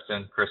 Steve and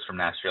Justin. Chris from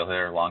Nashville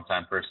here. Long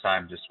time, first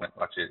time. Just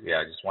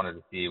wanted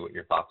to see what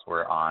your thoughts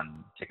were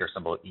on ticker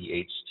symbol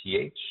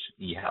EHTH,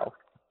 eHealth.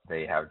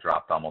 They have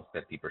dropped almost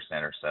 50%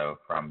 or so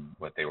from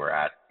what they were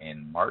at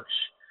in March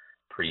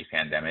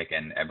pre-pandemic,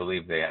 and I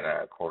believe they had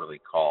a quarterly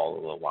call a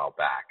little while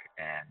back,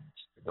 and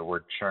the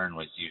word churn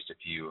was used a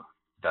few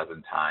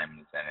dozen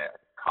times, and it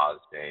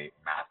caused a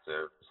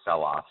massive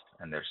sell-off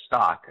in their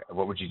stock.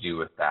 What would you do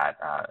with that?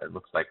 It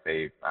looks like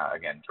they've,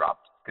 again,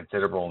 dropped a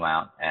considerable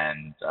amount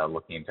and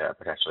looking to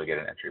potentially get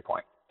an entry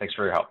point. Thanks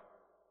for your help.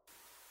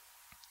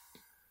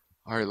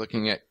 All right,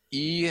 looking at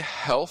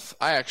eHealth.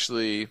 I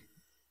actually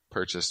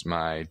purchased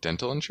my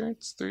dental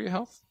insurance through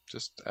eHealth,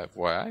 just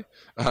FYI.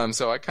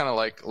 So I kind of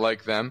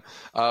like them.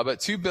 But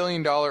 $2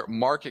 billion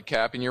market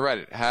cap, and you're right,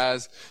 it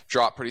has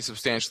dropped pretty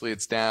substantially.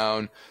 It's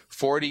down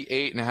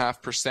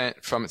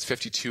 48.5% from its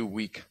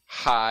 52-week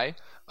high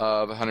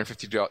of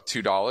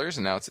 $152,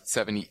 and now it's at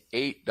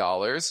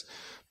 $78.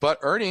 But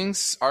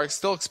earnings are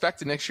still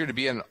expected next year to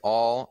be at an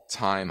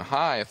all-time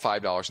high of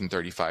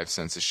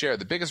 $5.35 a share.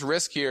 The biggest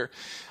risk here,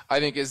 I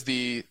think, is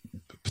the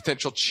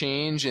potential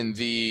change in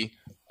the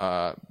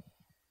healthcare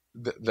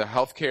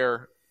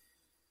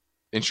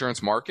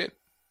insurance market,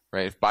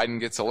 right? If Biden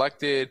gets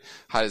elected,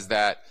 how does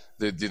that?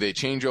 Do they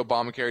change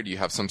Obamacare? Do you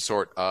have some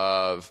sort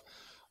of?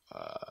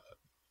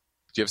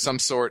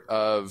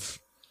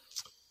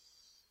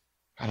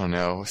 I don't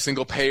know,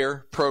 single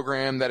payer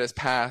program that has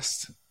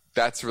passed?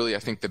 That's really, I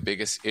think, the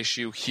biggest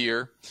issue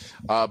here.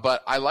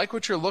 But I like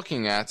what you're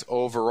looking at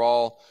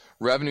overall.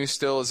 Revenue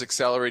still is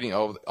accelerating,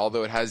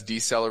 although it has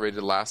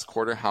decelerated last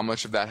quarter. How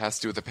much of that has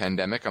to do with the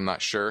pandemic, I'm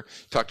not sure.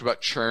 You talked about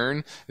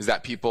churn. Is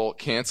that people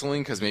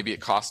canceling because maybe it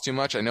costs too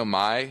much? I know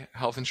my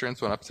health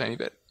insurance went up a tiny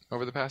bit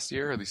over the past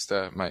year. At least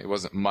it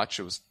wasn't much.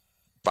 It was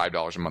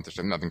 $5 a month or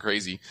something, nothing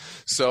crazy.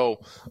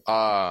 So,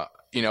 I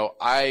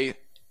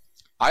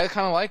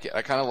kind of like it.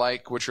 I kind of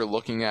like what you're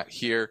looking at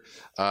here.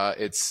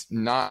 It's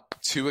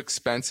not too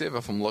expensive.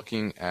 If I'm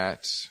looking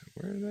at,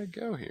 where did I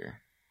go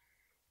here?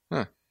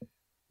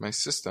 My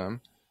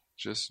system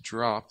just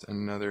dropped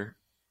another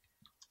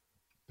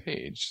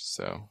page,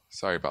 so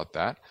sorry about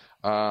that.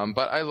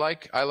 But I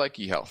like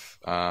eHealth.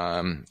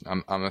 I'm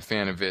a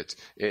fan of it.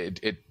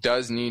 It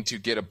does need to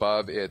get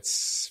above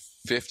its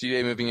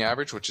 50-day moving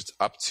average, which it's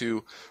up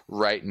to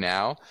right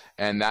now,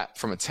 and that,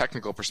 from a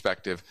technical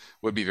perspective,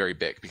 would be very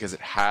big because it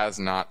has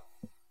not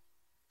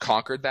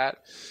conquered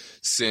that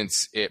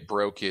since it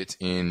broke it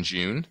in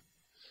June.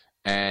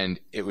 And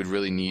it would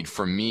really need,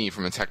 for me,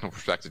 from a technical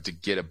perspective, to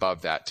get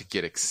above that, to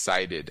get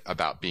excited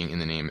about being in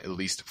the name, at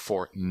least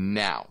for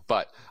now.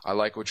 But I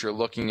like what you're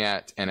looking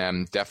at, and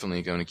I'm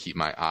definitely going to keep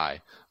my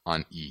eye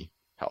on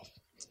eHealth.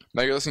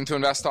 Now you're listening to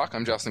Invest Talk.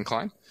 I'm Justin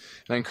Klein,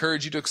 and I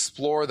encourage you to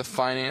explore the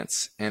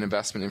finance and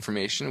investment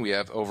information we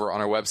have over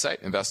on our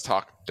website,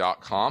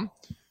 investtalk.com.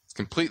 It's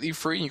completely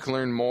free. You can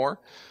learn more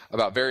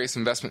about various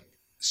investment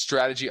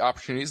strategy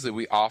opportunities that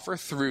we offer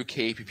through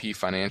KPP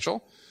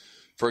Financial.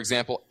 For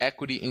example,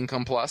 Equity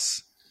Income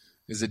Plus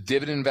is a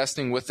dividend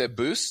investing with a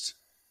boost,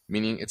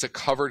 meaning it's a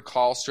covered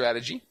call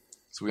strategy.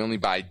 So we only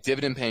buy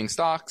dividend-paying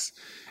stocks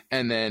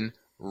and then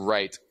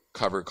write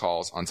covered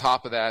calls on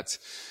top of that.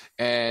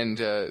 And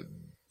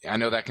I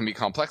know that can be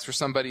complex for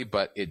somebody,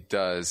 but it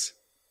does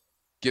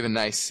give a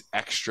nice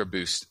extra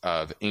boost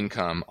of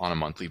income on a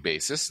monthly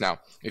basis. Now,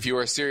 if you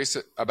are serious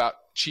about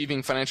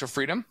achieving financial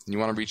freedom and you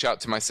want to reach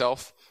out to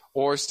myself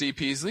or Steve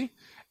Peasley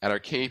at our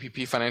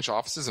KPP Financial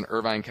offices in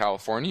Irvine,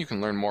 California, you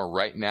can learn more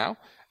right now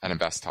at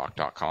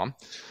investtalk.com.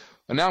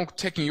 And now I'm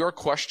taking your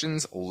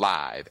questions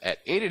live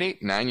at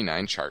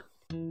 888-99-CHART.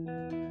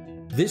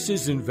 This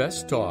is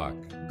Invest Talk.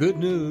 Good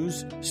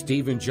news,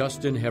 Steve and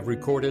Justin have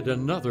recorded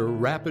another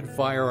Rapid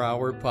Fire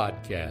Hour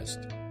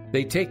podcast.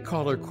 They take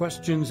caller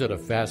questions at a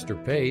faster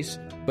pace,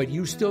 but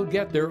you still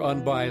get their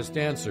unbiased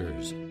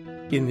answers.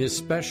 In this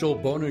special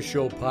bonus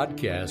show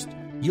podcast,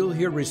 you'll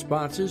hear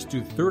responses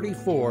to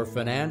 34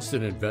 finance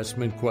and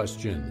investment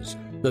questions.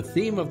 The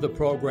theme of the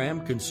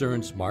program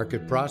concerns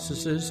market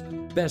processes,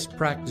 best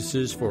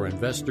practices for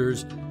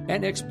investors,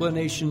 and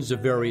explanations of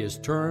various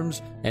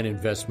terms and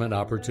investment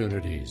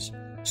opportunities.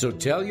 So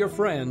tell your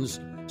friends,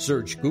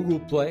 search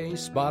Google Play,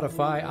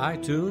 Spotify,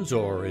 iTunes,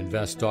 or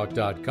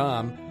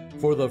investtalk.com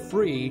for the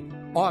free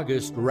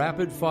August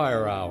Rapid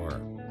Fire Hour.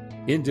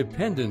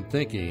 Independent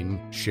thinking,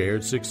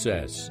 shared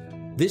success.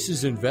 This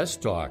is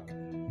Invest Talk,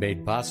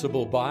 made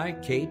possible by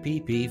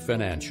KPP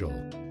Financial.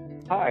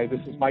 Hi,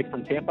 this is Mike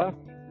from Tampa.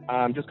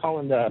 I'm just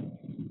calling to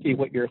see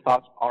what your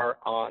thoughts are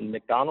on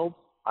McDonald's.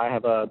 I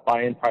have a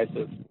buy-in price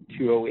of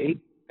 $208,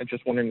 and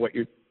just wondering what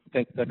you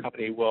think the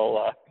company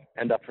will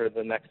end up for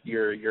the next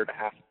year and a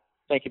half.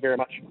 Thank you very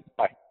much.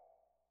 Bye.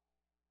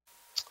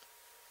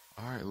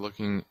 All right,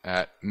 looking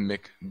at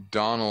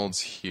McDonald's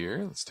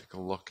here. Let's take a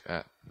look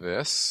at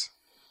this.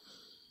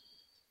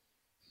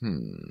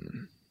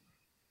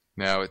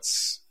 Now,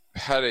 it's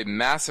had a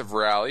massive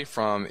rally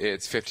from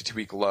its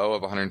 52-week low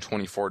of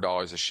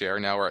 $124 a share.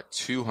 Now we're at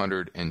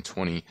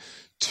 $222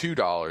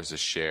 a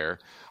share.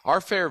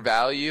 Our fair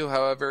value,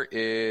 however,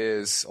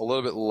 is a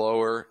little bit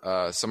lower,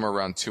 somewhere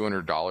around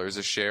 $200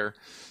 a share.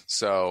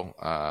 So,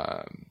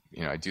 I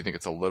do think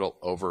it's a little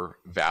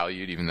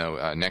overvalued, even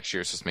though next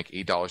year it's supposed to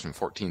make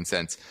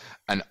 $8.14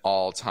 an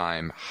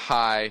all-time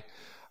high.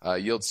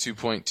 Yields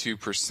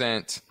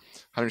 2.2%,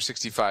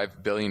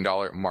 $165 billion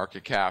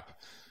market cap.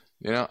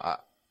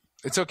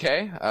 It's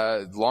okay.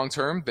 Long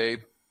term, they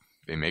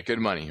make good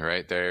money,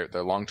 right? Their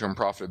long-term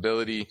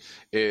profitability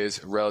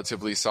is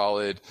relatively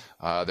solid.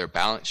 Their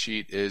balance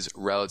sheet is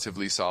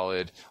relatively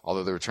solid,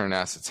 although the return on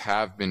assets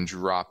have been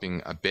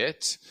dropping a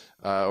bit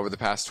over the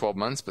past 12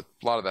 months, but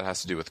a lot of that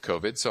has to do with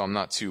COVID, so I'm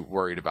not too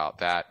worried about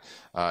that.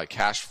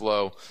 Cash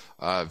flow,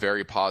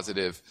 very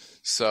positive.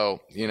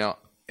 So,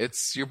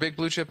 it's your big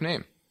blue chip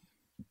name.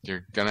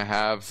 You're going to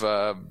have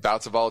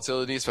bouts of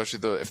volatility,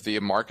 especially if the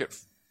market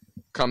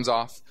comes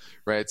off,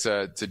 right? It's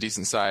a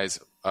decent size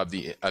of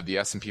the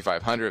S&P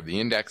 500, of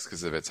the index,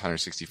 because of its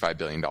 $165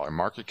 billion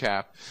market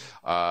cap.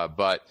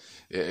 But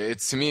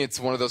to me, it's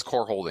one of those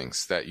core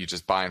holdings that you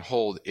just buy and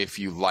hold if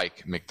you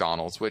like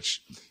McDonald's,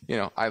 which,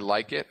 I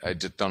like it. I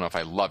just don't know if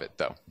I love it,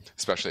 though,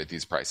 especially at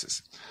these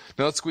prices.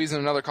 Now let's squeeze in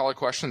another caller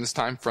question, this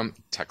time from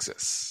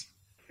Texas.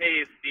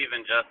 Hey, Steve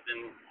and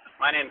Justin.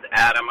 My name's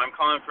Adam. I'm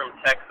calling from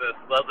Texas.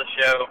 Love the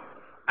show.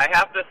 I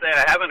have to say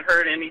I haven't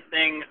heard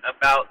anything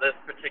about this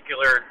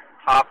particular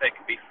topic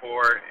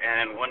before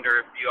and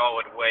wonder if you all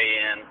would weigh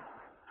in.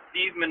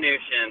 Steve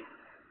Mnuchin,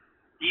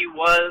 he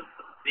was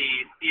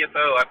the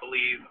CFO, I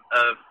believe,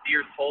 of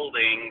Sears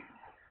Holdings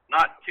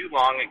not too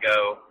long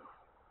ago,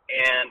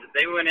 and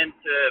they went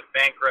into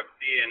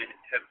bankruptcy and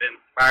have been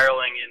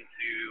spiraling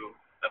into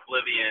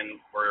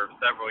oblivion for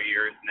several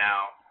years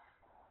now.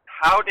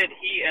 How did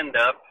he end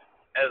up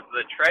as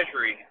the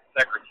Treasury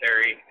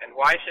Secretary, and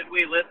why should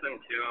we listen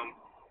to him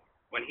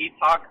when he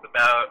talks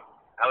about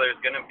how there's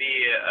going to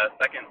be a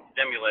second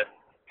stimulus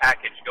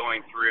package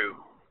going through?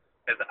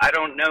 Because I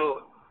don't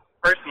know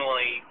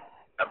personally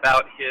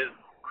about his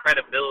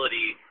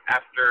credibility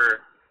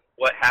after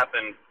what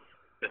happened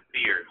to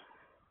Sears.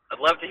 I'd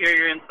love to hear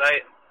your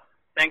insight.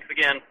 Thanks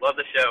again. Love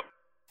the show.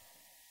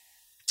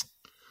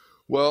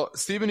 Well,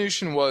 Steve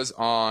Mnuchin was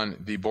on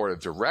the board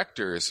of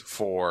directors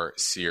for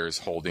Sears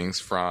Holdings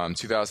from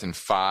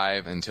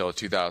 2005 until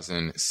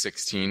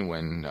 2016,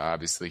 when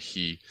obviously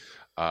he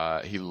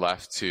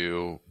left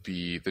to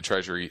be the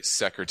Treasury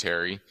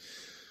Secretary.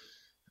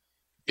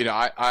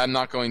 I'm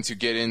not going to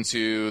get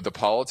into the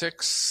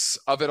politics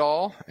of it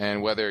all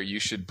and whether you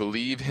should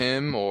believe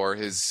him or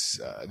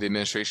the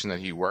administration that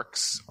he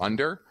works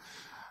under.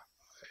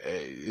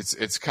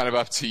 It's kind of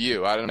up to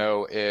you. I don't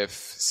know if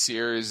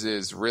Sears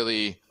is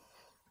really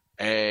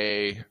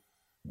a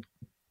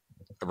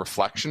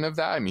reflection of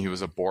that. I mean, he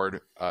was a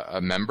board a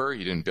member.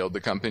 He didn't build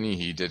the company.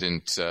 He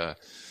didn't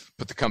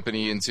put the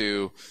company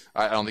into,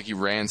 I don't think he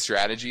ran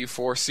strategy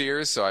for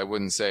Sears, so I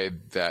wouldn't say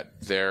that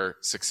their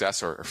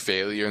success or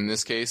failure in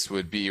this case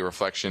would be a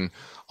reflection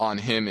on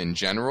him in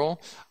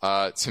general.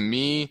 To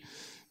me,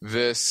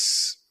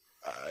 what's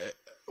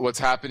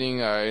happening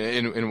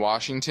in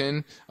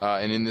Washington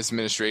and in this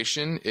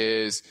administration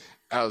has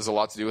a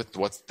lot to do with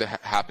what's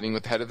happening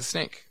with the head of the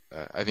snake.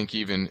 I think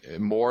even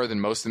more than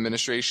most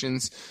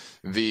administrations,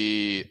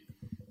 the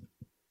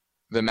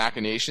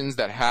machinations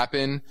that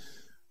happen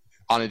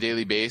on a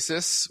daily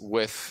basis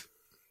with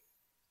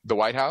the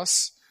White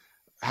House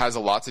has a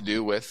lot to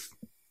do with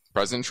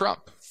President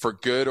Trump, for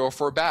good or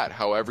for bad,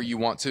 however you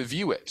want to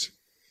view it.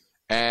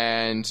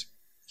 And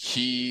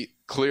he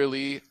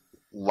clearly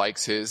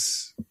likes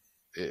his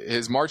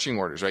marching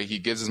orders, right? He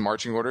gives his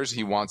marching orders.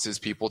 He wants his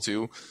people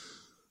to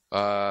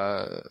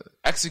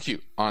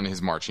execute on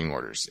his marching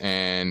orders.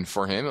 And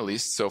for him, at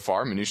least so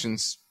far,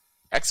 Mnuchin's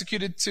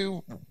executed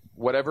to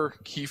whatever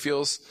he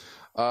feels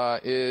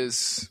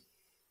is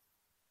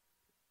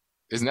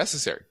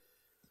necessary.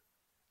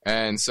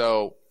 And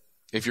so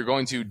if you're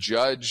going to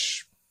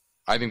judge,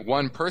 I think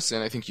one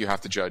person, I think you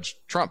have to judge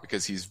Trump,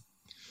 because he's,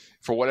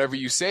 for whatever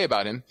you say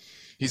about him,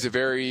 he's a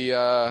very,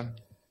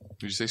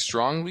 would you say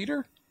strong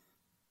leader?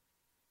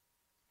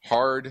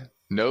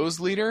 Hard-nosed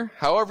leader?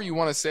 However you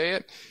want to say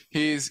it,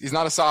 he's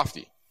not a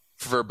softie,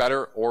 for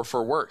better or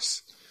for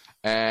worse.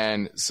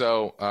 And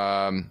so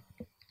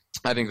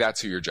I think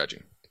that's who you're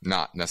judging,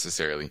 not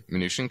necessarily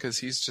Mnuchin, because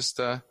he's just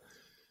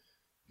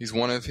he's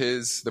one of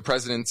the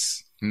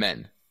president's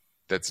men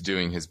that's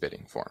doing his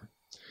bidding for him.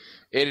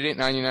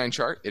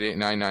 888-99-CHART,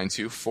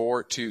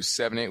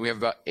 888-992-4278. We have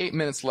about 8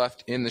 minutes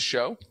left in the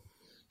show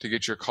to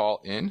get your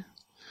call in.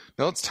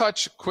 Now let's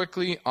touch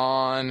quickly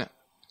on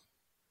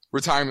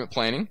retirement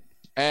planning.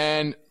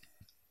 And,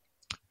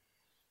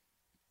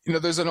 you know,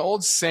 there's an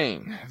old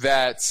saying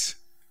that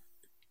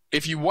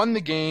if you won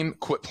the game,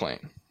 quit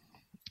playing.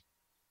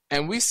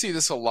 And we see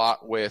this a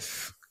lot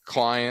with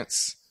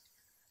clients,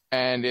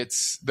 and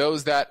it's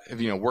those that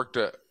have, you know, worked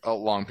a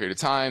long period of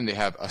time. They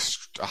have a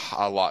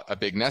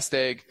big nest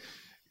egg,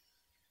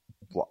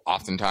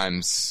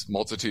 oftentimes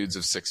multitudes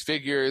of 6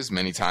 figures,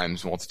 many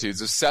times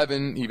multitudes of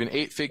 7, even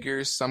 8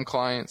 figures, some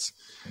clients.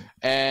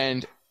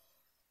 And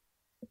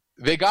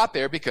they got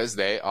there because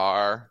they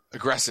are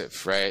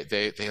aggressive, right?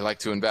 They like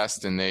to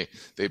invest, and they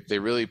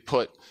really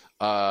put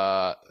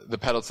the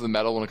pedal to the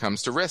metal when it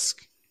comes to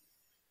risk.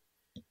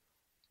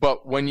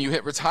 But when you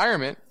hit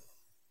retirement,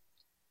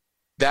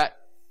 that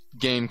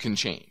game can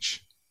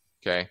change,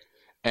 okay?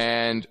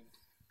 And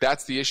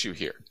that's the issue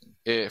here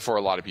for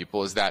a lot of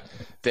people, is that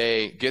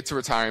they get to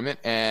retirement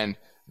and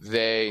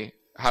they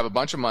have a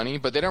bunch of money,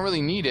 but they don't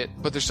really need it,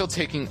 but they're still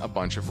taking a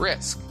bunch of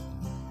risk.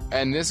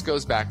 And this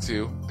goes back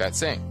to that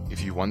saying,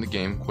 if you won the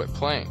game, quit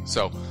playing.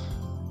 So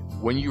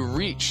when you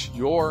reach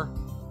your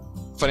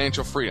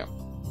financial freedom,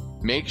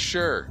 make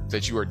sure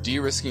that you are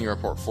de-risking your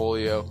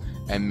portfolio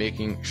and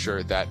making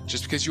sure that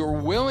just because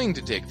you're willing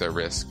to take the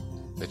risk,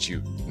 that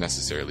you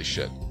necessarily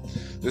should.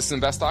 This is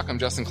Invest Talk. I'm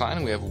Justin Klein,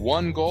 and we have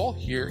one goal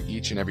here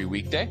each and every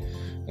weekday,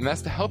 and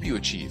that's to help you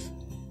achieve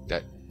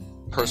that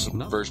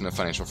personal version of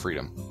financial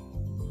freedom.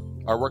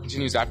 Our work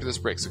continues after this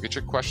break, so get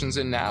your questions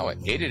in now at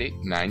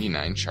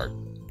 888-99-CHART.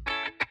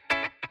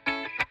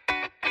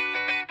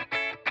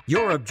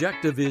 Your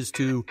objective is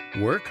to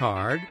work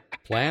hard,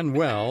 plan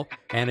well,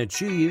 and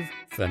achieve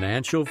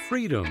financial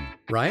freedom,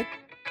 right?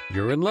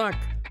 You're in luck,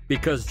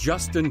 because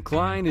Justin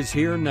Klein is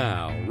here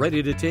now,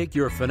 ready to take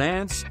your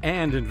finance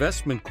and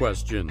investment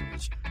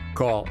questions.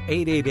 Call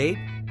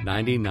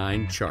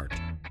 888-99-CHART.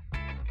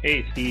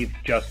 Hey, Steve,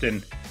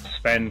 Justin,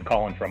 Sven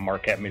calling from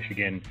Marquette,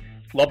 Michigan.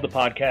 Love the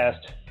podcast.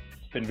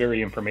 It's been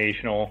very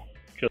informational.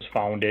 Just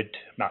found it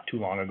not too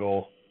long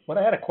ago. But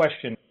I had a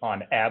question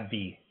on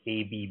AbbVie,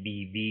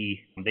 ABBV.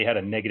 They had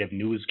a negative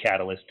news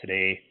catalyst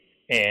today,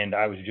 and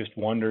I was just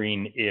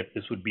wondering if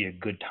this would be a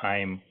good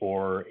time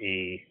for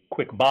a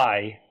quick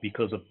buy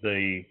because of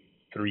the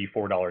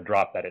 $3-4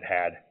 drop that it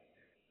had.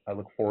 I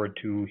look forward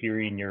to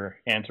hearing your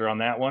answer on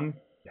that one.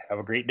 Have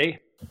a great day.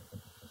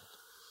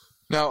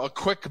 Now, a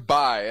quick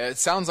buy. It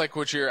sounds like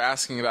what you're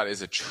asking about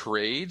is a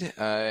trade,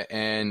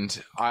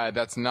 and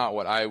that's not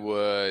what I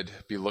would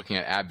be looking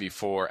at AbbVie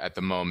for at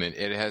the moment.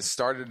 It has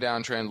started a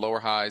downtrend, lower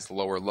highs,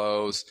 lower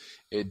lows.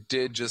 It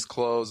did just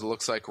close, it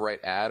looks like,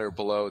 right at or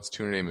below its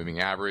 200-day moving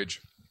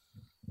average.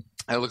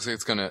 It looks like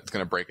it's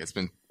gonna break. It's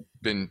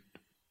been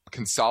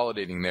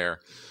consolidating there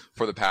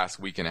for the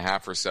past week and a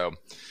half or so.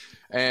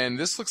 And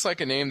this looks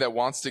like a name that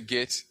wants to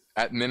get,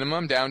 at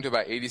minimum, down to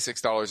about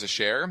 $86 a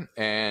share,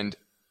 and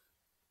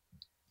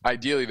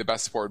ideally, the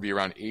best support would be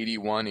around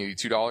 $81,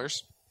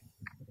 $82.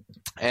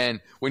 And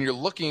when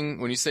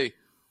you say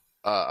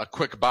a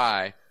quick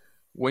buy,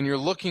 when you're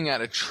looking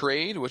at a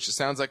trade, which it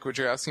sounds like what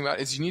you're asking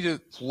about, is you need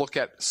to look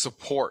at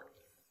support,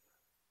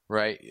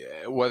 right?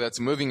 Whether that's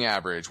a moving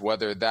average,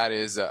 whether that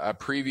is a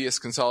previous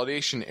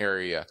consolidation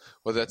area,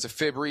 whether that's a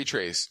fib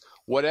retrace,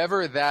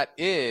 whatever that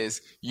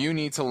is, you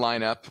need to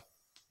line up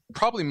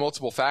probably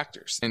multiple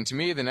factors. And to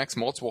me, the next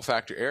multiple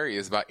factor area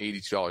is about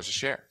 $82 a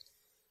share.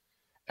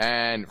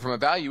 And from a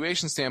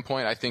valuation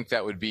standpoint, I think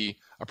that would be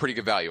a pretty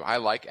good value. I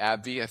like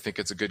AbbVie. I think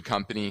it's a good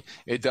company.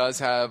 It does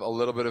have a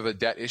little bit of a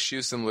debt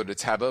issue similar to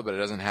Teva, but it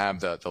doesn't have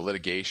the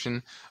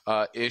litigation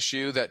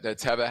issue that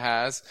Teva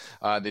has.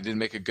 They did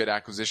make a good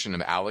acquisition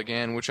of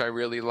Allergan, which I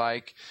really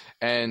like.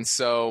 And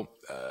so,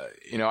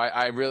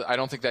 I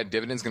don't think that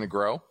dividend's going to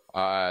grow.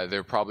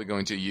 They're probably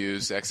going to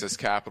use excess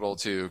capital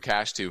to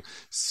cash to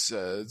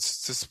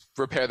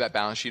repair that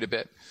balance sheet a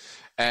bit.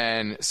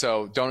 And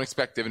so don't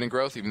expect dividend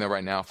growth, even though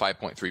right now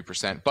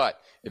 5.3%. But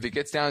if it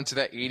gets down to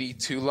that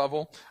 82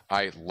 level,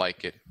 I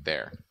like it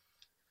there.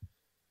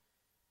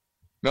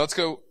 Now let's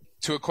go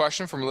to a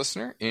question from a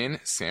listener in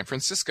San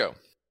Francisco.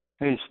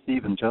 Hey,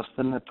 Steve and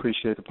Justin.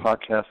 Appreciate the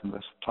podcast and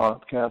this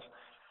podcast.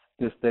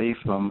 This is Dave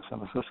from San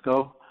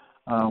Francisco.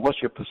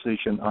 What's your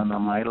position on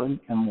Mylan,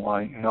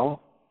 MYL?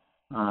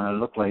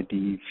 Look like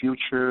the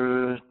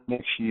future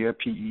next year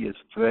PE is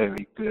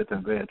very good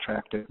and very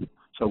attractive.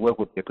 So what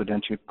would be a good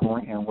entry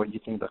point, and what do you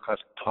think the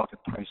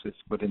target price is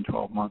within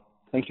 12 months?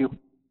 Thank you.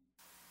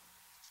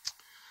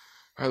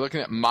 All right, looking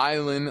at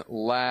Mylan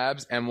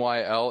Labs,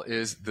 MYL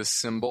is the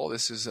symbol.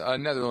 This is a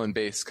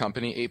Netherlands-based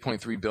company,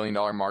 $8.3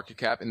 billion market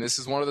cap, and this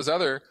is one of those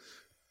other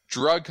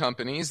drug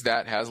companies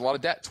that has a lot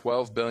of debt,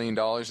 $12 billion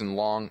in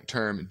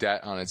long-term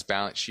debt on its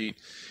balance sheet.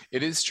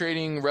 It is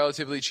trading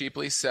relatively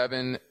cheaply,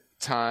 7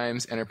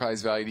 times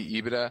enterprise value to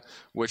EBITDA,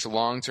 which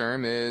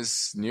long-term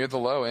is near the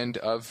low end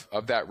of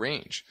that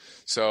range.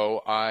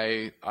 So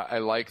I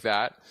like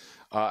that.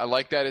 I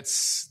like that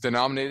it's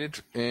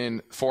denominated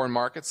in foreign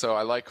markets, so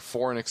I like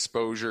foreign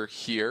exposure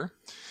here.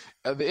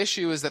 The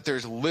issue is that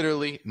there's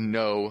literally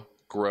no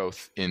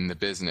growth in the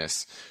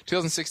business.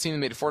 2016, they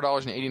made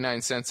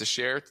 $4.89 a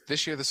share.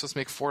 This year, they're supposed to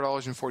make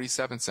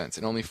 $4.47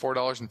 and only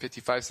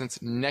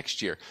 $4.55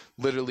 next year.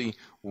 Literally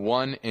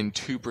 1% and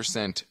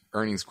 2%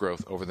 earnings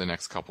growth over the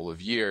next couple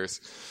of years.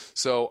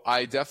 So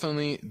I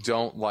definitely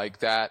don't like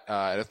that.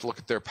 I'd have to look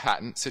at their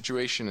patent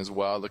situation as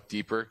well, look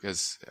deeper,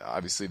 because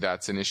obviously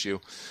that's an issue.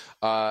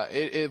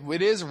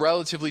 It is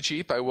relatively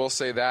cheap, I will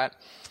say that.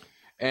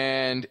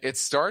 And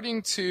it's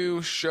starting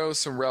to show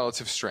some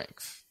relative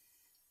strength.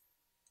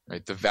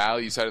 Right, the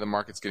value side of the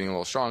market's getting a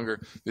little stronger.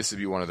 This would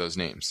be one of those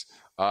names.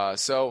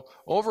 So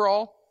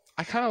overall,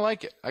 I kind of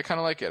like it.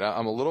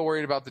 I'm a little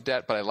worried about the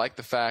debt, but I like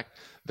the fact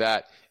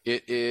that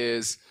it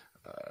is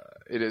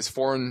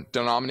foreign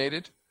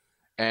denominated,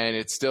 and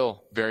it's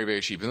still very,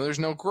 very cheap. And there's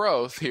no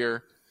growth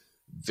here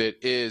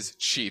that is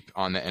cheap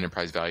on the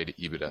enterprise value to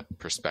EBITDA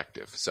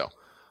perspective. So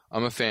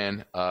I'm a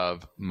fan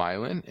of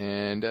Mylan,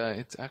 and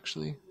it's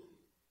actually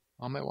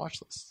on my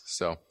watch list.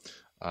 So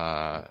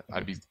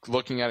I'd be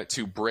looking at it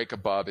to break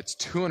above its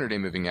 200-day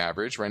moving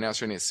average. Right now it's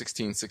trading at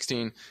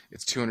 16.16.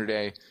 Its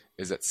 200-day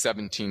is at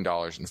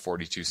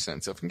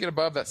 $17.42. So if we can get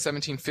above that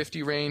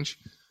 17.50 range,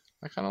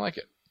 I kind of like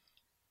it.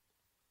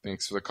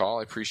 Thanks for the call.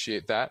 I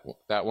appreciate that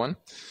one.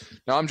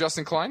 Now I'm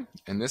Justin Klein,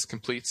 and this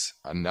completes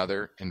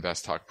another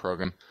Invest Talk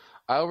program.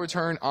 I'll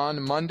return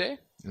on Monday,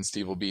 and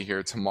Steve will be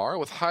here tomorrow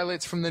with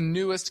highlights from the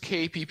newest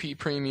KPP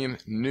Premium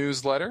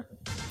newsletter.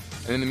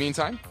 And in the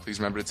meantime, please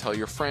remember to tell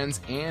your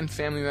friends and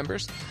family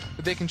members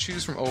that they can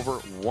choose from over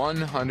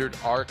 100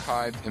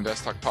 archived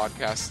Invest Talk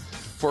podcasts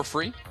for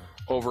free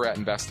over at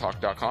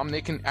investtalk.com.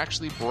 They can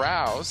actually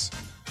browse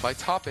by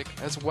topic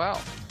as well.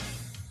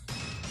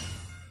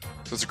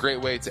 So it's a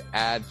great way to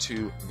add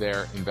to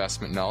their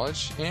investment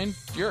knowledge and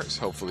yours,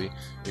 hopefully,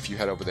 if you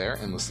head over there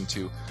and listen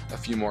to a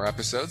few more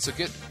episodes. So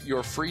get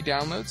your free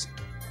downloads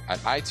at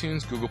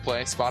iTunes, Google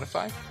Play,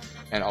 Spotify,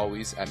 and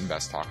always at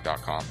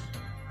investtalk.com.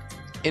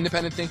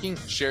 Independent thinking,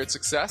 shared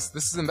success.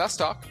 This is Invest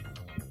Talk.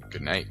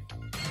 Good night.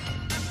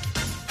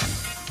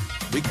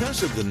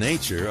 Because of the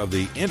nature of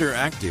the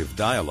interactive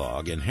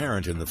dialogue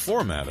inherent in the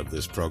format of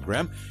this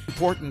program, it's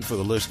important for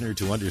the listener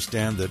to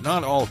understand that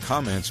not all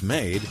comments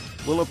made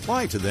will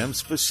apply to them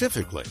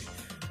specifically.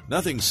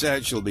 Nothing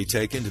said shall be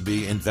taken to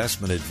be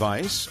investment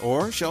advice,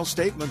 or shall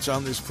statements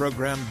on this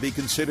program be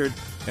considered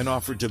an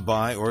offer to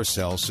buy or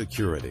sell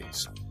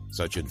securities.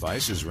 Such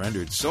advice is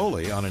rendered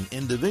solely on an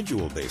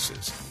individual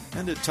basis,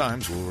 and at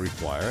times will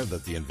require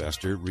that the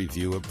investor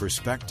review a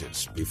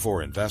prospectus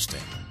before investing.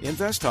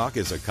 Invest Talk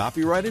is a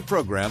copyrighted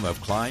program of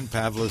Klein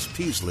Pavlis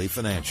Peasley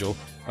Financial,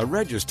 a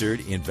registered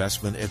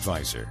investment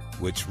advisor,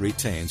 which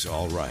retains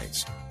all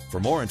rights.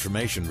 For more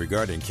information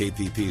regarding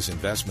KPP's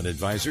investment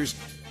advisors,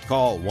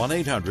 call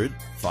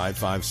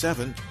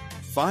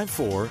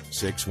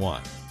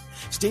 1-800-557-5461.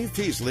 Steve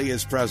Peasley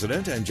is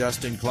President and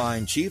Justin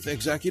Klein Chief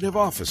Executive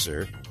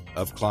Officer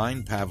of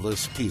Klein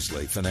Pavlis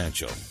Peasley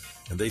Financial.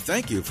 And they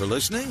thank you for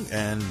listening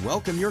and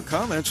welcome your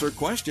comments or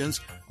questions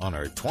on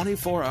our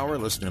 24-hour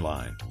listener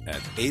line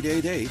at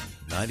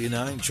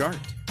 888-99-CHART.